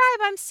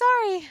unsubscribe. I'm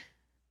sorry.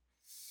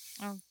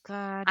 Oh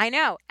god. I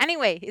know.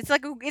 Anyway, it's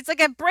like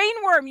a brain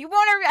worm. You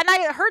won't ever, and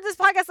I heard this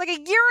podcast like a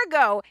year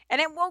ago,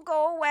 and it won't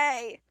go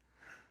away.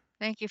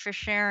 Thank you for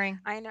sharing.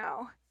 I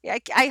know. Yeah,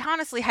 I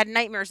honestly had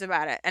nightmares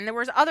about it, and there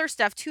was other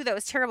stuff too that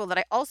was terrible that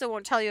I also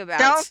won't tell you about.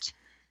 Don't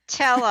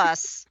tell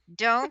us.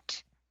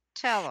 Don't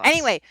tell us.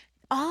 Anyway,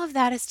 all of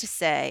that is to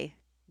say,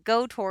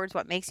 go towards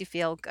what makes you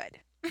feel good.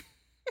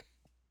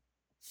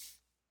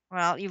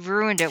 Well, you've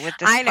ruined it with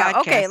this I know.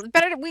 Okay, podcast.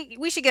 better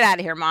we should get out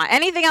of here, Ma.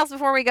 Anything else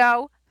before we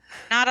go?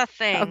 Not a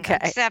thing, Okay.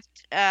 except,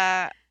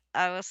 I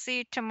will see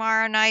you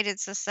tomorrow night.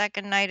 It's the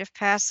second night of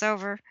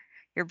Passover.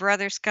 Your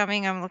brother's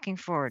coming. I'm looking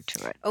forward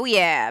to it. Oh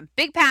yeah,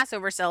 big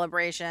Passover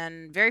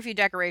celebration. Very few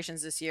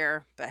decorations this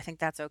year, but I think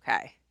that's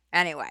okay.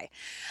 Anyway,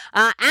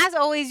 as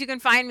always, you can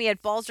find me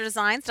at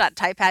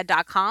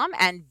balzerdesigns.typepad.com,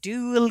 and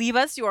do leave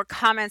us your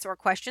comments or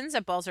questions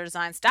at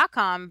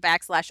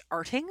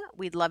balzerdesigns.com/arting.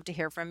 We'd love to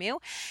hear from you.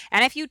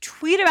 And if you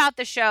tweet about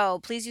the show,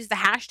 please use the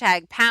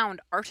hashtag pound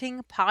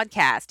arting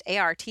podcast,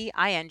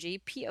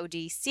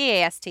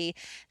 ARTINGPODCAST.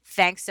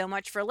 Thanks so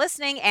much for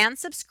listening and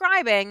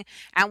subscribing,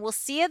 and we'll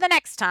see you the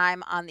next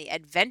time on the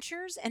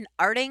Adventures in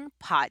Arting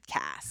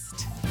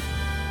podcast.